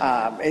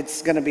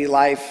 It's going to be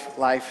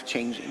life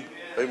changing.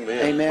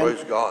 Amen.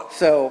 Praise God.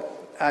 So,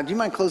 do you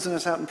mind closing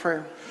us out in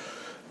prayer?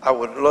 I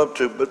would love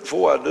to, but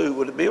before I do,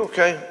 would it be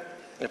okay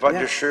if I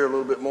just share a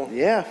little bit more?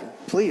 Yeah,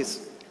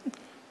 please.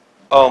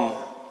 Paul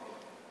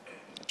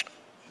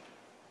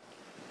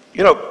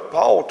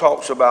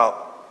talks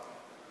about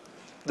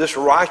this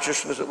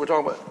righteousness that we're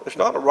talking about. It's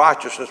not a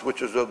righteousness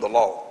which is of the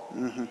law.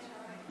 Mm-hmm.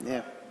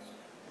 Yeah.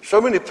 So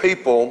many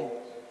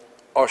people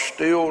are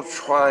still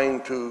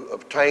trying to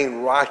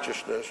obtain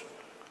righteousness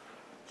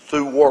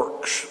through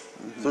works,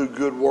 through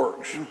good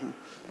works.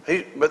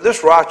 But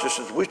this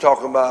righteousness we're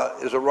talking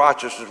about is a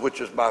righteousness which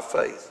is by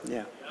faith.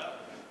 Yeah.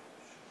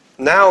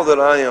 Now that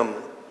I am,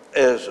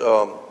 as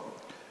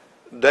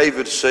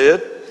David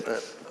said,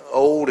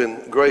 old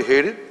and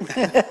gray-headed,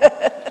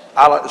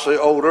 I like to say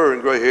older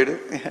and gray-headed,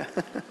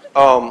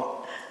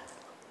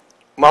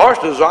 my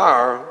heart's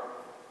desire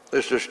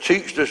is to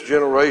teach this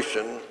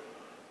generation,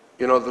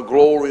 the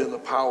glory and the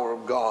power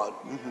of God.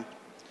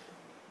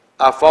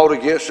 I fought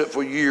against it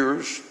for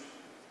years,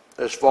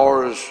 as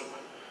far as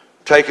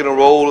taking a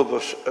role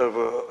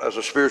as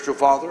a spiritual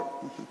father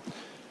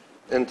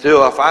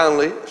until I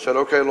finally said,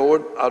 okay,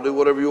 Lord, I'll do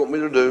whatever you want me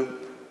to do,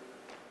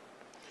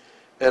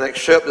 and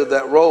accepted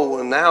that role.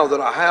 And now that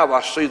I have,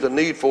 I see the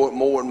need for it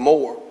more and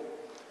more.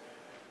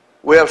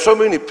 We have so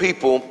many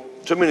people,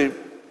 so many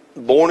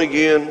born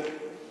again,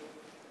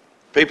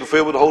 people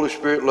filled with the Holy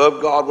Spirit,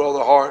 love God with all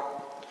their heart.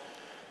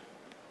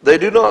 They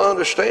do not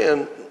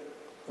understand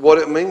what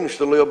it means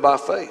to live by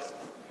faith.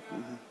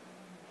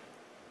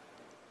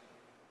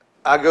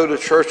 I go to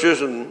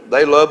churches and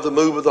they love the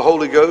move of the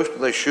Holy Ghost,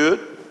 and they should.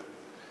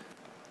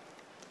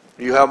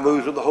 You have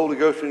moves of the Holy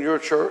Ghost in your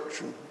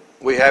church.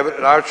 We have it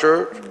at our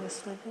church.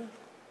 Yes, we do.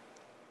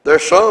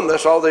 There's some,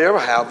 that's all they ever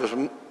have is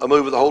a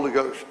move of the Holy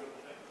Ghost.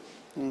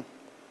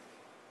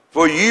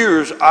 For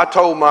years, I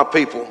told my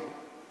people,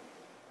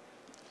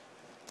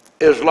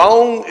 as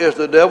long as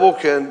the devil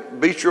can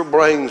beat your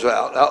brains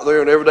out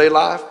there in everyday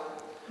life,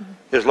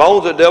 as long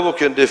as the devil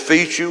can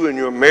defeat you in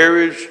your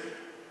marriage,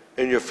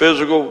 in your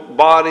physical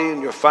body,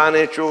 in your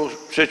financial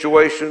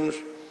situations,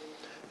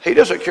 he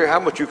doesn't care how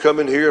much you come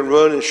in here and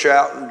run and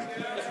shout.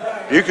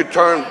 You could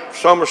turn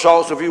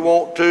somersaults if you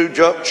want to,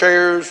 jump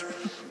chairs,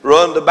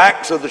 run the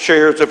backs of the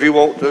chairs if you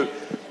want to.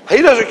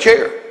 He doesn't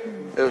care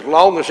as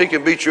long as he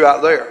can beat you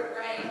out there.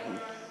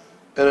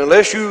 And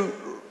unless you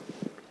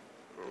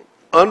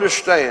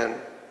understand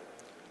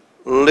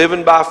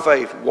living by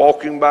faith,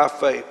 walking by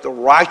faith, the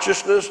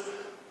righteousness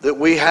that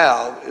we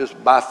have is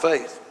by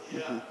faith.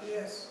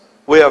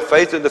 We have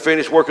faith in the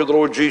finished work of the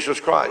Lord Jesus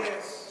Christ.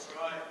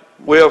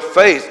 We have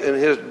faith in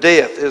his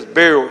death, his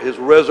burial, his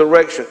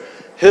resurrection,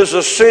 his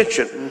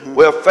ascension.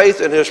 We have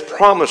faith in his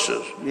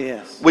promises.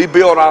 We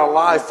build our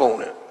life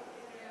on it.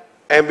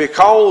 And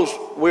because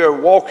we are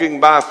walking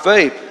by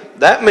faith,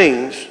 that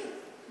means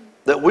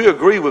that we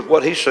agree with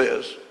what he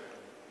says.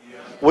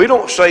 We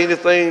don't say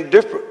anything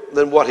different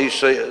than what he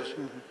says.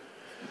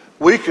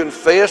 We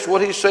confess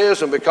what he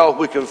says, and because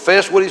we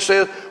confess what he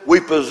says, we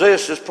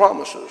possess his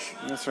promises.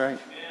 That's right.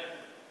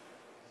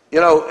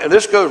 You know, and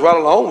this goes right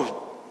along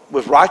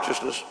with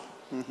righteousness.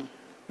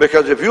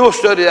 Because if you'll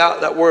study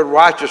out that word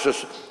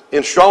righteousness,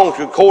 in Strong's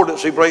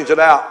Concordance, he brings it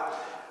out.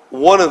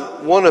 One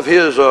of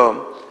his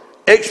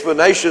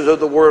explanations of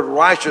the word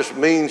righteous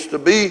means to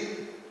be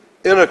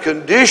in a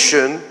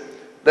condition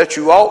that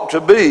you ought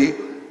to be,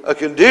 a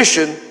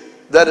condition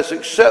that is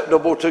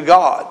acceptable to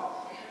God.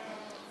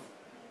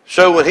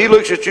 So when he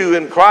looks at you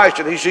in Christ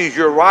and he sees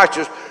you're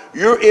righteous,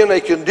 you're in a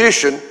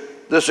condition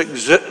that's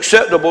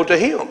acceptable to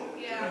him.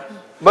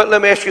 But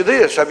let me ask you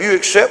this, have you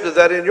accepted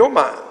that in your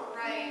mind?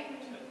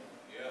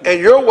 And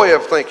your way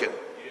of thinking?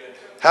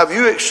 Have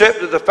you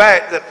accepted the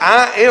fact that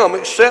I am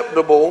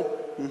acceptable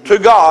to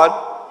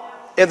God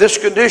in this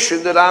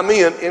condition that I'm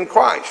in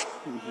Christ?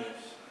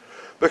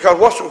 Because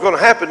what's going to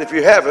happen if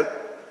you haven't,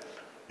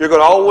 you're going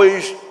to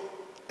always,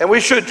 and we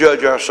should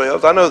judge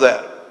ourselves, I know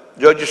that.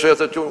 Judge yourself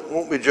that you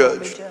won't be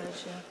judged.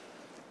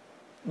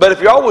 But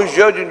if you're always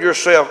judging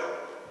yourself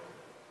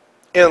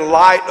in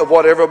light of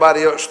what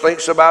everybody else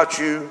thinks about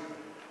you,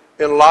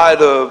 in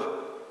light of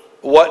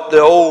what the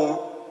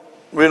old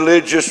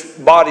religious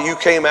body you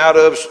came out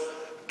of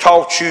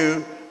taught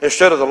you,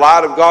 instead of the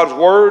light of God's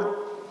word,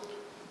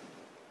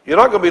 you're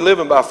not going to be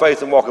living by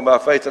faith and walking by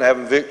faith and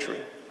having victory.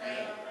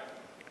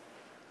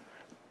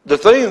 The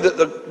thing that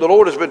the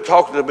Lord has been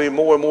talking to me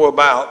more and more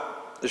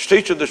about is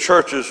teaching the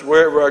churches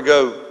wherever I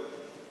go.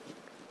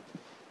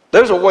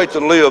 There's a way to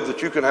live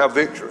that you can have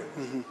victory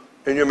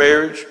in your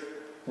marriage,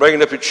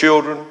 bringing up your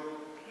children.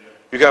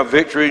 You can have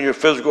victory in your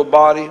physical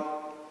body,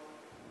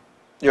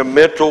 your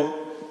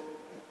mental.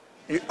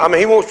 I mean,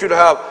 he wants you to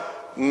have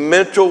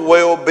mental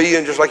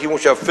well-being just like he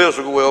wants you to have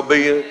physical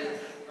well-being.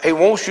 He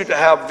wants you to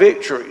have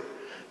victory.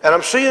 And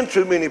I'm seeing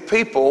too many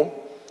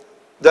people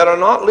that are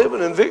not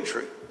living in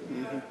victory.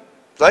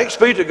 Thanks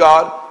be to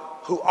God,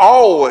 who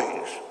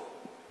always,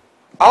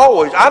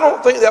 I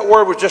don't think that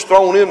word was just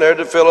thrown in there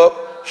to fill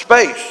up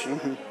space.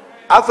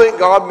 I think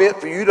God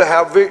meant for you to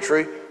have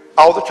victory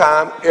all the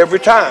time, every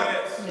time.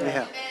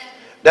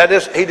 That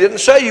is, he didn't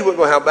say you weren't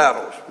going to have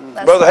battles.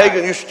 Brother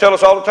Hagin used to tell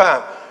us all the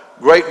time,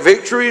 great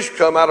victories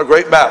come out of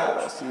great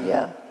battles.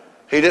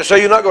 He didn't say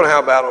you're not going to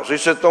have battles. He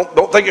said,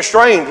 don't think it's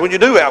strange when you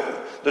do have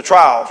the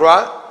trials,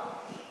 right?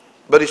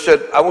 But he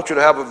said, I want you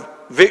to have a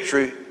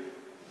victory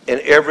in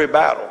every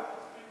battle.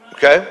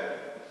 Okay?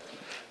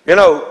 You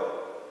know,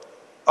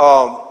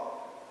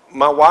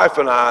 my wife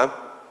and I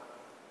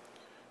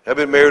have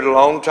been married a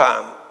long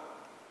time.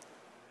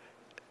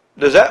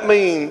 Does that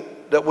mean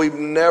that we've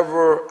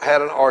never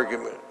had an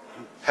argument?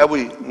 Have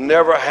we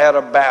never had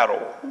a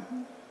battle?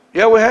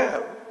 Yeah, we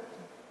have.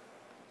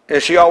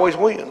 And she always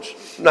wins.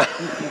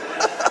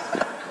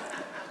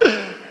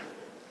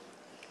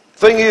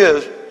 Thing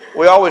is,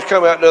 we always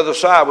come out the other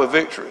side with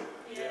victory.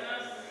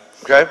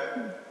 Okay?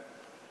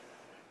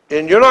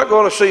 And you're not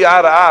going to see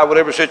eye to eye with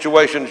every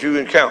situation that you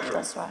encounter.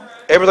 That's right.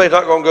 Everything's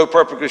not going to go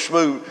perfectly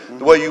smooth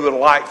the way you would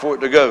like for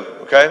it to go,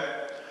 okay?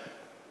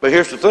 But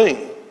here's the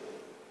thing.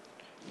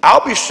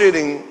 I'll be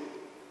sitting,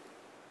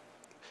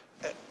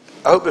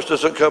 I hope this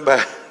doesn't come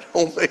back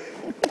on me.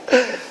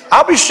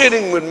 I'll be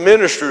sitting with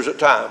ministers at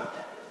times,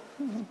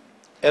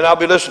 and I'll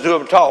be listening to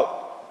them talk.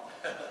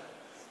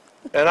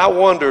 And I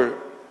wonder,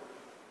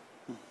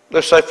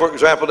 let's say, for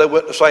example, they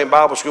went to the same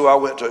Bible school I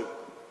went to,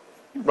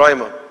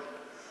 Raymond.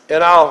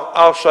 And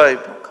I'll say,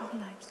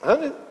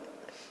 honey,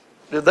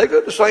 did they go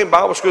to the same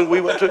Bible school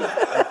we went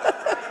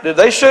to? Did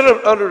they sit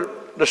under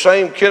the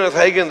same Kenneth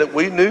Hagin that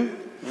we knew?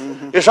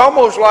 Mm-hmm. It's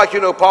almost like,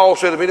 Paul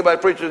said, if anybody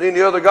preaches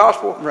any other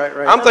gospel, right.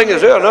 I'm thinking,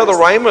 is there another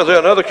Raymond? Is there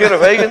another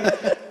Kenneth Hagin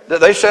that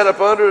they sat up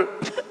under?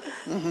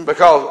 Mm-hmm.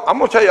 Because I'm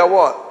going to tell you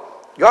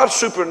what, God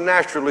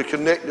supernaturally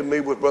connected me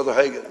with Brother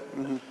Hagin.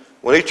 Mm-hmm.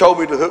 When he told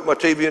me to hook my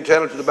TV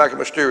antenna to the back of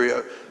my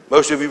stereo,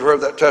 most of you have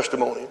heard that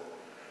testimony.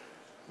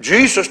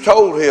 Jesus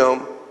told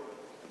him,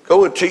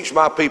 go and teach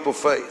my people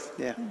faith.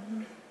 Yeah.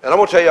 And I'm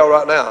going to tell y'all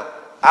right now,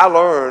 I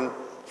learned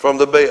from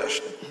the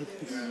best.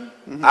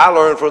 Mm-hmm. I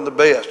learned from the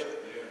best.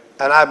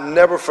 And I've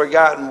never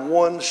forgotten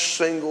one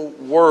single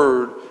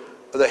word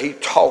that he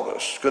taught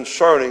us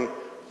concerning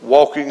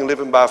walking and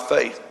living by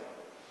faith.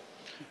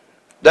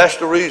 That's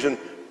the reason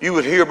you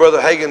would hear Brother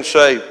Hagin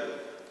say,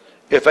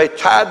 if they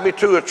tied me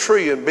to a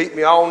tree and beat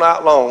me all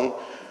night long,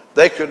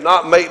 they could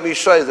not make me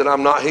say that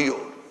I'm not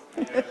healed.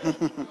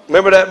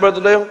 Remember that,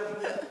 Brother Dale?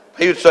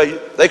 He would say,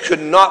 they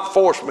could not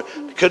force me,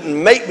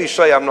 couldn't make me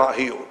say I'm not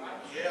healed.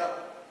 Yeah.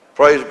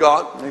 Praise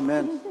God.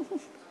 Amen.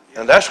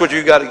 And that's what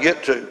you got to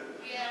get to.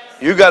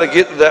 You got to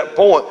get to that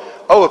point.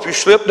 Oh, if you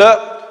slipped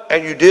up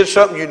and you did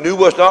something you knew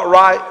was not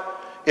right,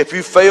 if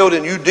you failed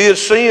and you did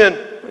sin,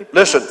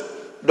 listen,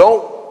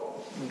 don't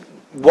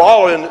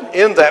wallow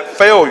in that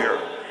failure.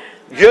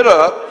 Get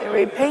up.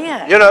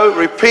 Repent.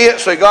 Repent.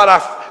 Say, God,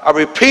 I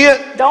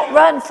repent. Don't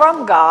run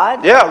from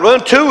God. Yeah,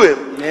 run to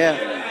him.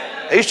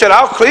 Yeah. He said,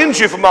 I'll cleanse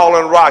you from all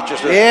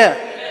unrighteousness.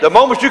 Yeah. The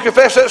moment you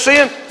confess that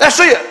sin, that's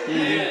it.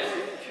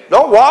 Mm-hmm.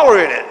 Don't wallow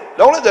in it.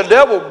 Don't let the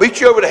devil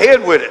beat you over the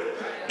head with it.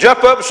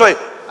 Jump up and say,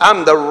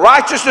 I'm the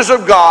righteousness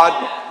of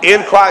God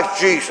in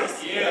Christ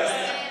Jesus.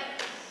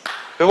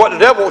 And what the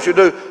devil wants you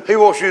to do, he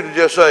wants you to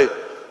just say,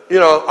 I'm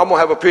going to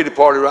have a pity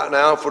party right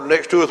now for the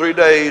next 2 or 3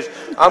 days.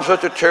 I'm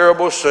such a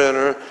terrible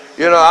sinner.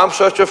 I'm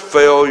such a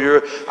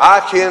failure.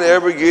 I can't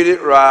ever get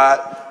it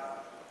right.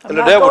 And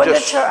the devil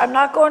just... I'm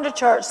not going to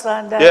church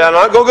Sunday. Yeah, I'm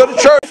not going to go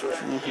to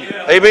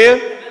church.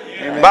 Amen?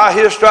 Amen. By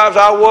his stripes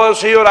I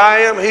was healed. I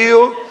am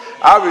healed.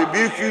 I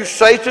rebuke you,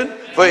 Satan.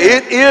 For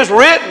it is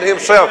written,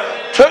 himself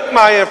took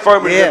my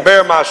infirmities and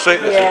bare my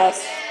sicknesses.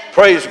 Yes.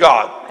 Praise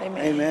God.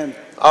 Amen. Amen.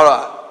 All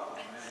right.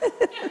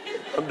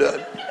 I'm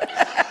done.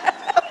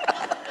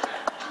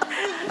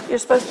 You're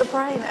supposed to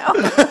pray now.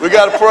 We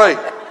got to pray.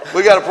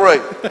 We got to pray.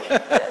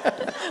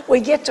 We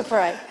get to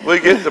pray. We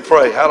get to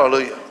pray.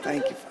 Hallelujah.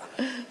 Thank you,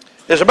 Father.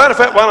 As a matter of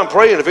fact, while I'm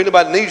praying, if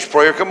anybody needs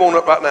prayer, come on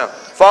up right now.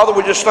 Father,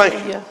 we just thank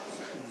you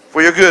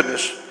for your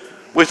goodness.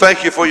 We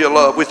thank you for your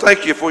love. We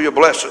thank you for your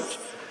blessings.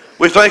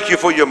 We thank you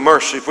for your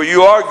mercy, for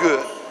you are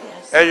good,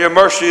 and your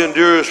mercy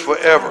endures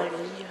forever.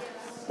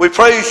 We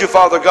praise you,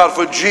 Father God,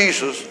 for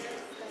Jesus,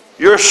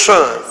 your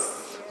Son,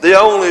 the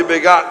only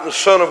begotten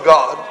Son of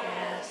God,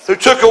 who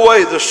took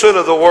away the sin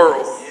of the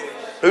world,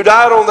 who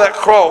died on that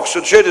cross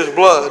and shed his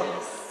blood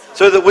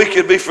so that we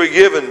could be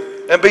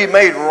forgiven and be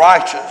made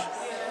righteous.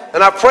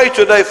 And I pray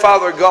today,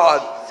 Father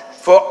God,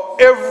 for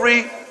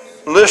every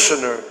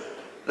listener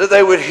that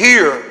they would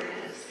hear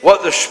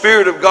what the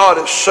Spirit of God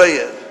is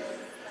saying.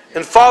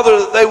 And Father,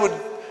 that they would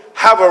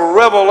have a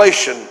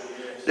revelation,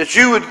 that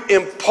you would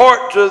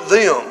impart to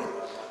them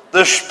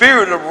the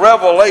spirit of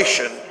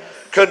revelation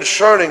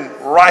concerning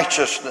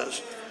righteousness.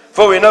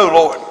 For we know,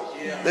 Lord,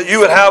 that you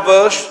would have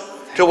us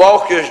to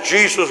walk as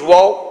Jesus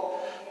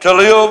walked, to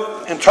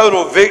live in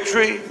total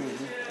victory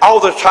all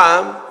the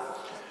time,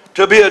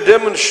 to be a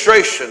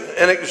demonstration,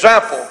 an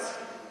example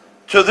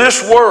to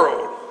this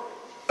world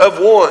of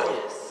one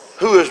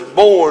who is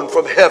born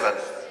from heaven.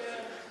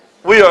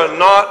 We are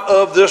not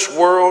of this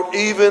world,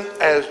 even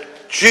as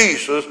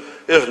Jesus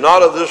is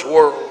not of this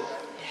world.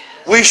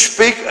 We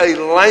speak a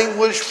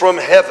language from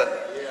heaven.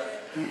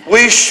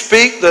 We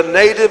speak the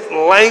native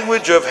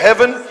language of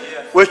heaven,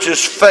 which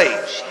is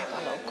faith.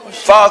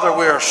 Father,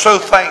 we are so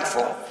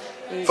thankful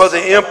for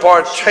the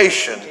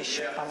impartation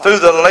through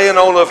the laying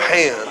on of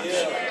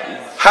hands.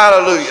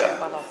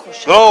 Hallelujah.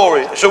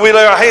 Glory. So we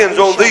lay our hands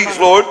on these,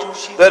 Lord,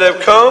 that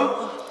have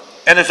come,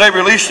 and as they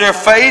release their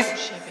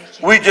faith,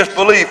 we just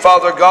believe,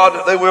 Father God,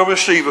 that they will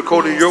receive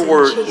according to your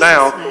word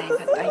now.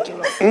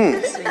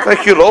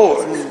 Thank you,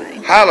 Lord.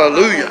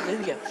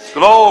 Hallelujah.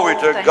 Glory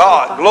to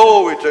God.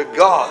 Glory to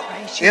God.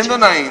 In the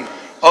name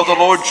of the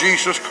Lord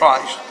Jesus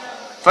Christ.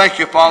 Thank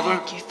you, Father.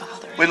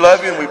 We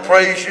love you and we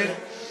praise you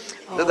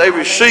that they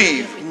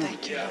receive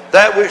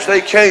that which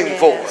they came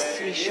for.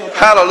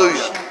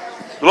 Hallelujah.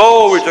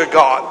 Glory to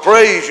God.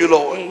 Praise you,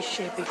 Lord.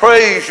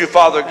 Praise you,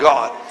 Father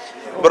God.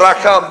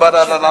 Brakam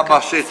badala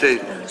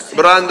basite,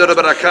 brandere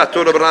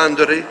brakato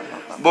brandere,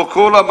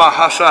 bokola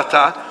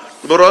mahasata,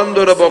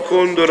 brandere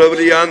bokundere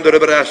briandere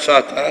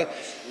brasata.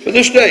 For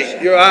this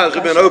day, your eyes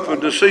have been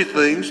opened to see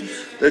things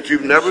that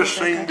you've never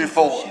seen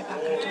before.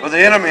 For the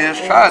enemy has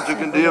tried to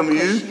condemn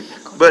you,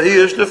 but he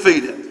is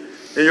defeated.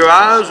 and your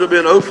eyes have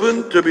been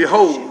opened to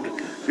behold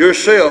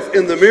yourself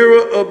in the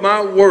mirror of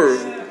my word.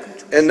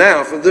 And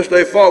now, from this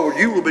day forward,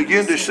 you will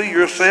begin to see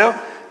yourself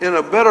in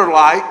a better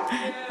light,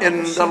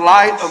 in the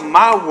light of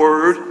my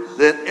word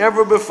than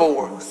ever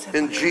before,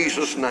 in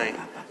Jesus' name.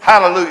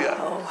 Hallelujah.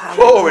 Oh, hallelujah.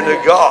 Glory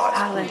to God.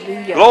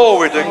 Hallelujah.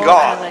 Glory to Oh,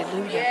 God.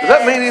 hallelujah. Does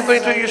that mean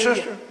anything to you,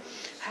 sister?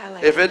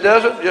 Hallelujah. If it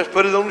doesn't, just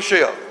put it on the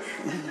shelf.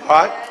 All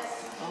right?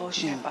 Oh,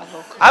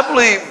 I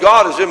believe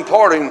God is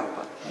imparting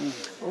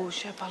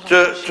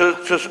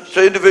to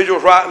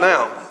individuals right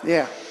now,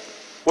 Yeah.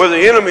 where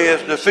the enemy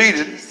is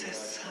defeated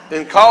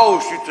and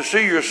caused you to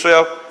see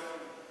yourself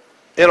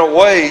in a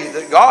way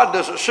that God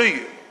doesn't see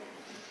you.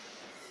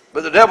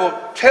 But the devil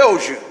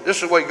tells you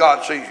this is the way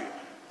God sees you.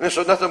 And this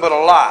is nothing but a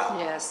lie.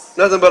 Yes.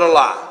 Nothing but a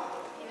lie.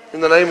 In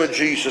the name of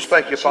Jesus,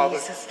 thank you, Father.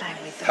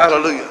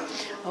 Hallelujah.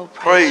 Oh,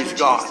 praise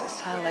God. Jesus.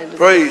 Hallelujah.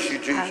 Praise you,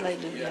 Jesus.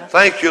 Hallelujah.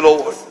 Thank you,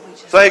 Lord.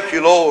 Thank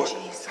you, Lord.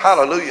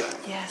 Hallelujah.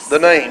 Yes. The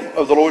name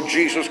of the Lord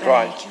Jesus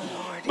Christ. Thank you,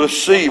 Lord.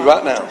 Receive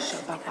right now.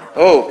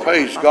 Oh,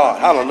 praise God.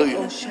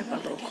 Hallelujah.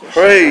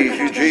 Praise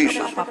you,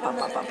 Jesus.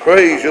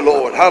 Praise you,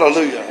 Lord.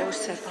 Hallelujah.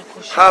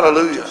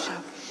 Hallelujah.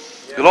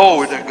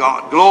 Glory to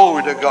God.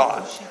 Glory to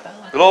God.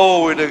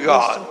 Glory to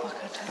God.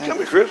 Come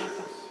here, Chris.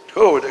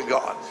 Glory to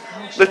God.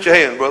 Lift your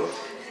hand, brother.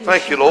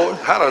 Thank you, Lord.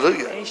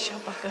 Hallelujah.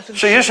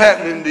 See, it's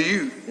happening to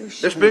you.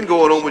 It's been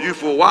going on with you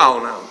for a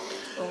while now.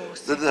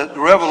 The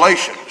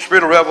revelation, the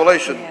spirit of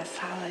revelation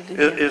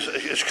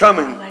is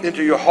coming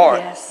into your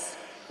heart.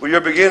 Where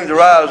you're beginning to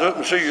rise up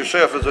and see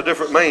yourself as a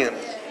different man.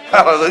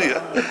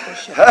 Hallelujah.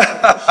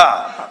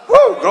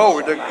 Woo,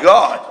 glory to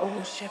God.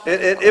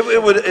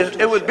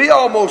 It would be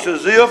almost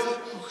as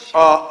if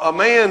a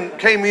man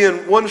came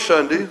in one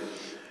Sunday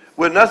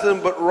with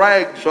nothing but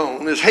rags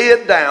on, his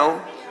head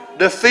down,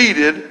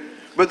 defeated.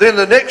 But then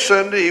the next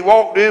Sunday he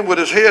walked in with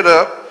his head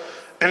up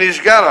and he's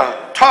got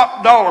a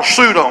top dollar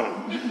suit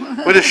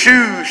on with his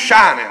shoes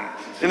shining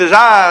and his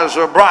eyes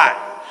are bright.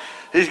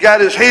 He's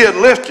got his head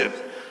lifted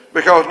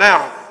because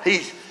now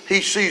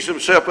he sees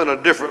himself in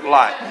a different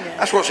light.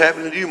 That's what's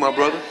happening to you, my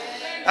brother.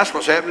 That's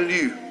what's happening to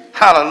you.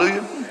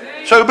 Hallelujah.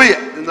 So be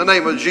it in the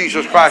name of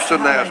Jesus Christ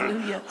of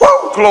Nazareth.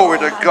 Woo, glory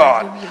to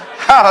God.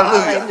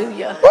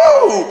 Hallelujah.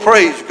 Woo,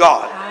 praise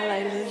God.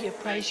 Hallelujah.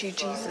 Praise you,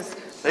 Jesus.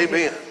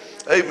 Amen.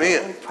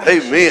 Amen.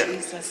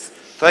 Amen.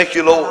 Thank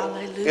you, Lord.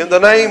 In the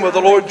name of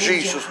the Lord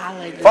Jesus.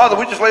 Father,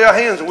 we just lay our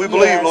hands and we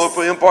believe, Lord,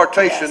 for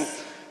impartation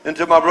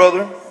into my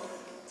brother.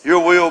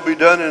 Your will be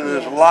done in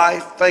his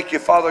life. Thank you,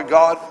 Father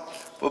God,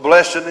 for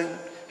blessing him,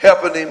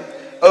 helping him,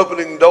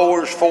 opening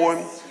doors for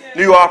him,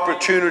 new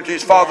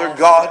opportunities. Father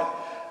God,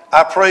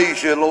 I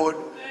praise you, Lord,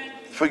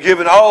 for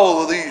giving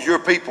all of these, your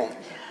people,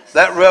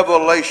 that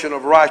revelation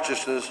of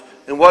righteousness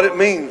and what it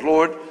means,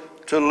 Lord,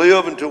 to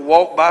live and to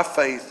walk by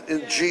faith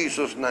in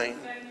Jesus' name.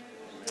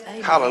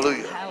 Amen.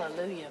 Hallelujah.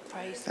 Hallelujah.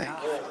 Praise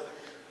God.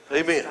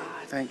 Amen.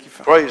 Thank you,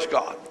 Father. Praise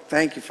God.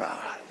 Thank you,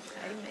 Father.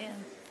 Amen.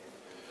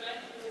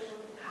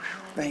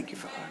 Thank you,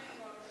 Father.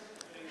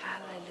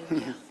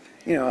 Hallelujah.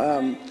 You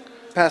know,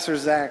 Pastor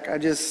Zach, I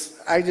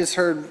just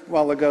heard a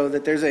while ago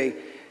that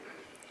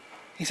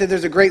he said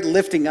there's a great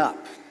lifting up.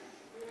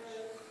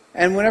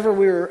 And whenever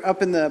we were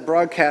up in the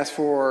broadcast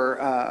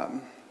for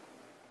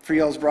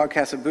y'all's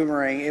broadcast of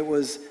Boomerang, it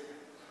was,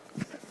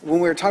 when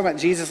we were talking about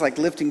Jesus like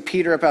lifting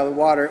Peter up out of the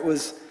water, it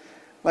was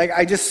like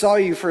I just saw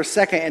you for a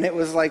second and it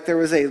was like there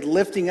was a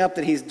lifting up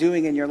that he's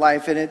doing in your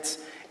life, and it's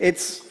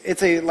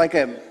like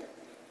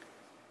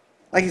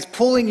he's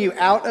pulling you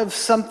out of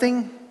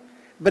something,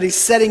 but he's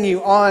setting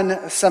you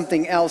on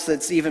something else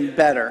that's even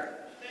better.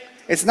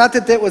 It's not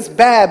that was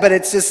bad, but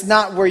it's just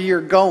not where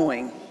you're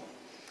going.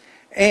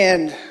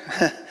 And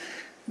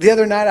the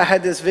other night I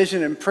had this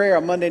vision in prayer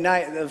on Monday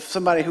night of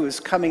somebody who was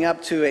coming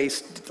up to a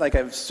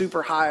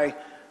super high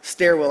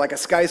stairwell, like a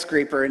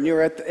skyscraper, and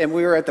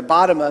we were at the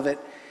bottom of it.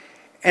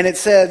 And he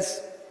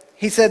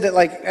said that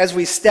like as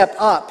we step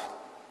up,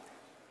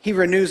 he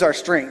renews our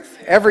strength.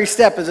 Every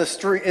step is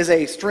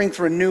a strength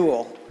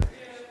renewal.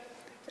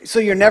 So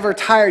you're never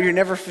tired, you're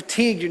never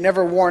fatigued, you're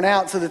never worn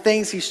out. So the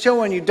things he's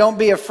showing you, don't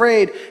be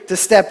afraid to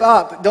step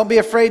up. Don't be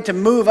afraid to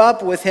move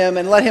up with him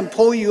and let him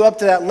pull you up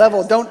to that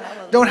level. Don't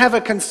have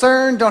a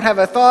concern, don't have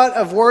a thought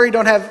of worry,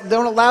 don't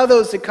allow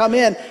those to come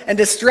in and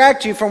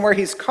distract you from where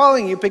he's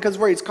calling you, because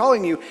where he's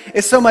calling you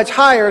is so much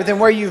higher than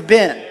where you've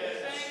been.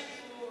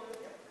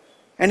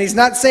 And he's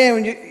not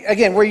saying,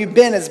 again, where you've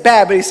been is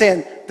bad, but he's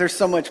saying there's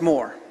so much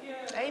more.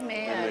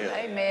 Amen.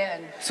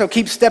 Amen. So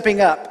keep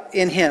stepping up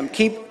in him.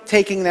 Keep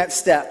taking that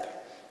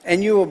step.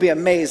 And you will be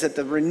amazed at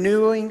the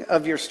renewing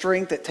of your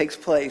strength that takes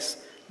place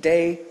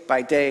day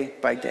by day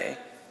by day.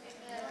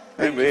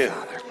 Thank Amen. you,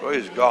 Father.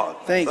 Praise God.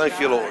 Thank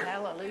you, Lord.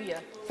 Hallelujah.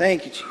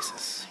 Thank you,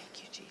 Jesus.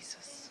 Thank you,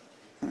 Jesus.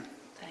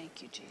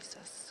 Thank you,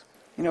 Jesus.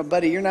 You know,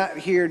 buddy, you're not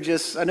here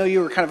just, I know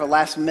you were kind of a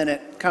last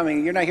minute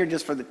coming. You're not here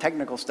just for the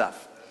technical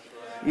stuff.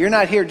 You're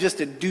not here just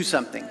to do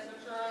something.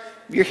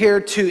 You're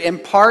here to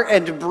impart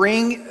and to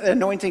bring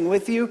anointing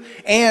with you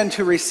and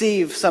to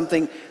receive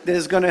something that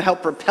is going to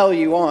help propel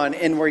you on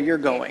in where you're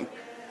going.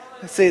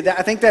 See,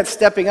 I think that's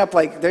stepping up.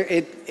 Like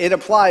it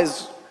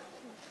applies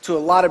to a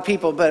lot of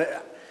people,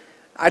 but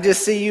I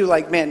just see you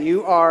like, man,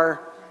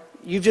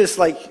 you just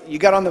like, you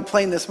got on the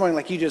plane this morning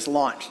like you just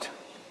launched.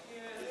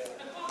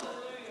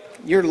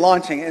 You're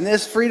launching. In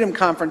this Freedom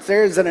Conference,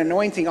 there is an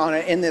anointing on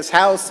it in this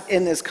house,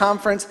 in this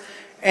conference.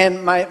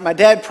 And my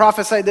dad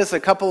prophesied this a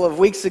couple of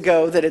weeks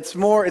ago, that it's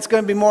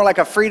going to be more like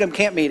a Freedom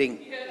Camp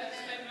meeting.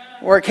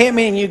 Or a camp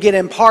meeting you get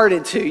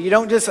imparted to. You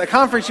don't just, a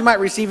conference you might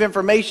receive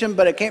information,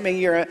 but a camp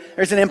meeting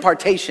there's an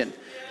impartation.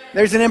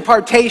 There's an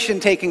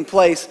impartation taking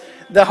place.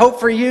 The Hope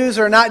for Yous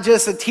are not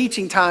just a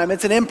teaching time,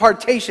 it's an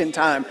impartation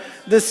time.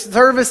 The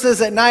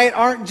services at night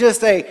aren't just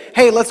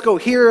hey, let's go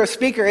hear a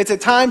speaker. It's a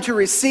time to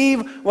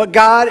receive what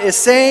God is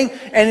saying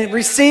and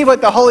receive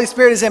what the Holy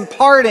Spirit is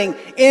imparting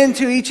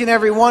into each and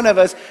every one of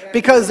us,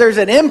 because there's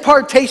an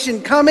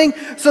impartation coming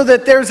so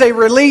that there's a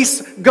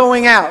release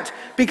going out.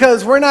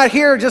 Because we're not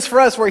here just for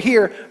us, we're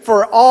here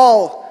for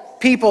all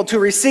people to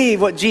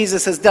receive what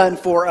Jesus has done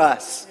for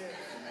us.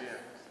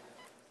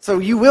 So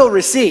you will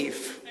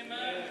receive.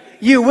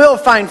 You will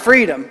find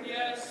freedom.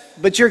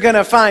 But you're going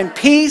to find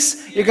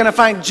peace. You're going to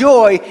find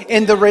joy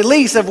in the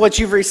release of what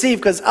you've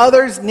received, because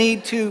others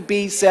need to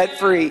be set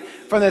free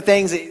from the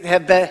things that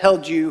have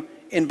held you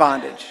in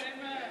bondage.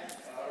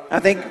 I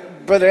think,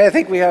 brother,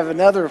 we have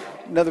another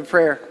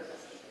prayer.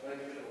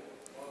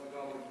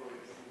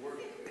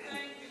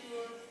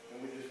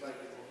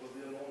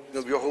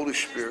 Of your Holy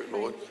Spirit,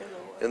 Lord,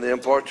 and the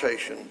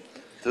impartation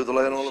through the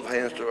laying on of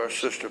hands to our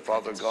sister,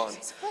 Father God.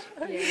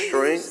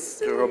 Strength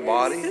to her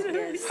body.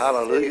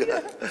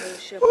 Hallelujah.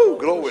 Woo,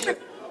 glory.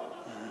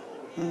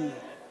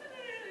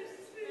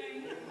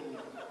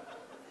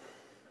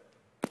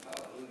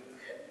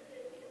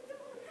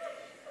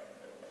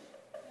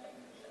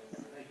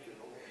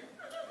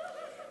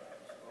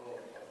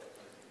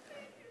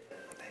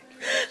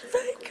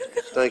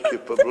 Thank you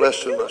for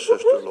blessing my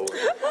sister, Lord.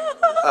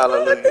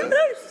 Hallelujah.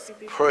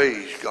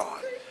 Praise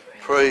God.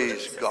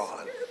 Praise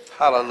God.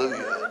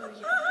 Hallelujah.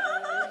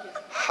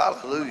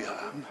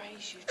 Hallelujah.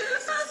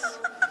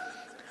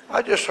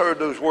 I just heard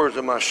those words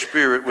in my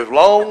spirit. With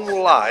long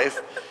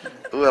life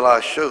will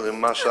I show them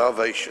my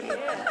salvation.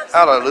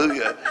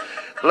 Hallelujah.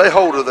 Lay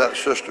hold of that,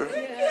 sister.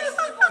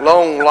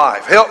 Long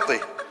life. Healthy.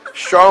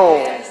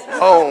 Strong.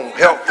 Long,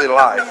 healthy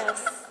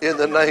life. In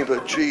the name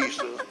of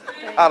Jesus.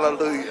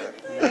 Hallelujah.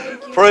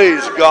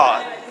 Praise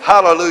God.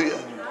 Hallelujah.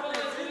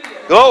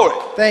 Glory.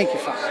 Thank you,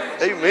 Father.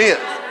 Amen.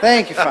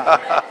 Thank you,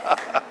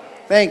 Father.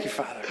 Thank you,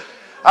 Father.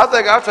 I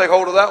think I'll take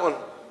hold of that one.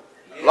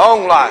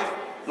 Long life.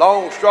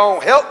 Long,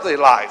 strong, healthy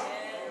life.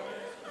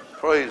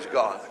 Praise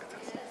God.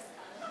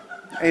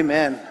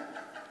 Amen.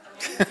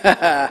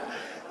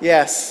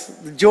 Yes.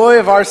 The joy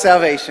of our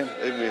salvation.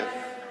 Amen.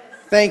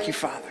 Thank you,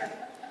 Father.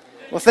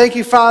 Well, thank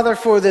you, Father,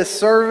 for this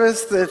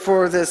service,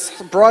 for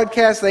this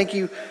broadcast. Thank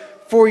you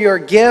for your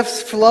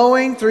gifts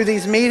flowing through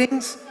these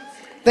meetings.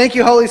 Thank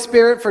you, Holy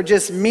Spirit, for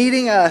just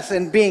meeting us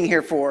and being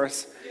here for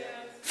us.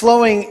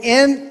 Flowing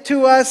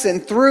into us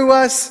and through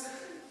us,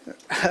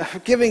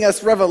 giving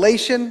us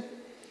revelation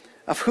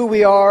of who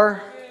we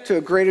are to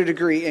a greater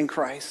degree in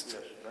Christ.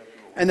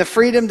 And the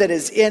freedom that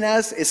is in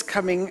us is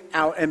coming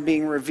out and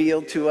being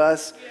revealed to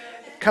us,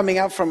 coming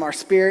out from our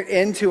spirit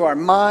into our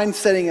mind,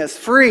 setting us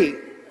free.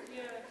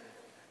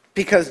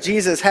 Because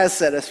Jesus has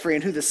set us free,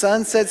 and who the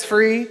Son sets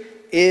free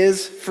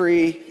is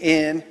free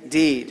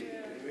indeed.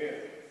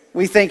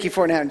 We thank you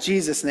for it now in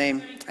Jesus'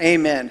 name.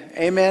 Amen.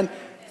 Amen.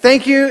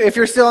 Thank you. If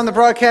you're still on the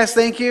broadcast,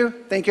 thank you.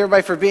 Thank you,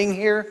 everybody, for being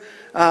here.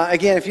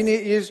 Again, if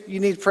you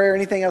need prayer or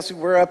anything else,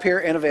 we're up here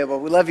and available.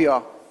 We love you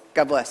all.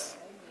 God bless.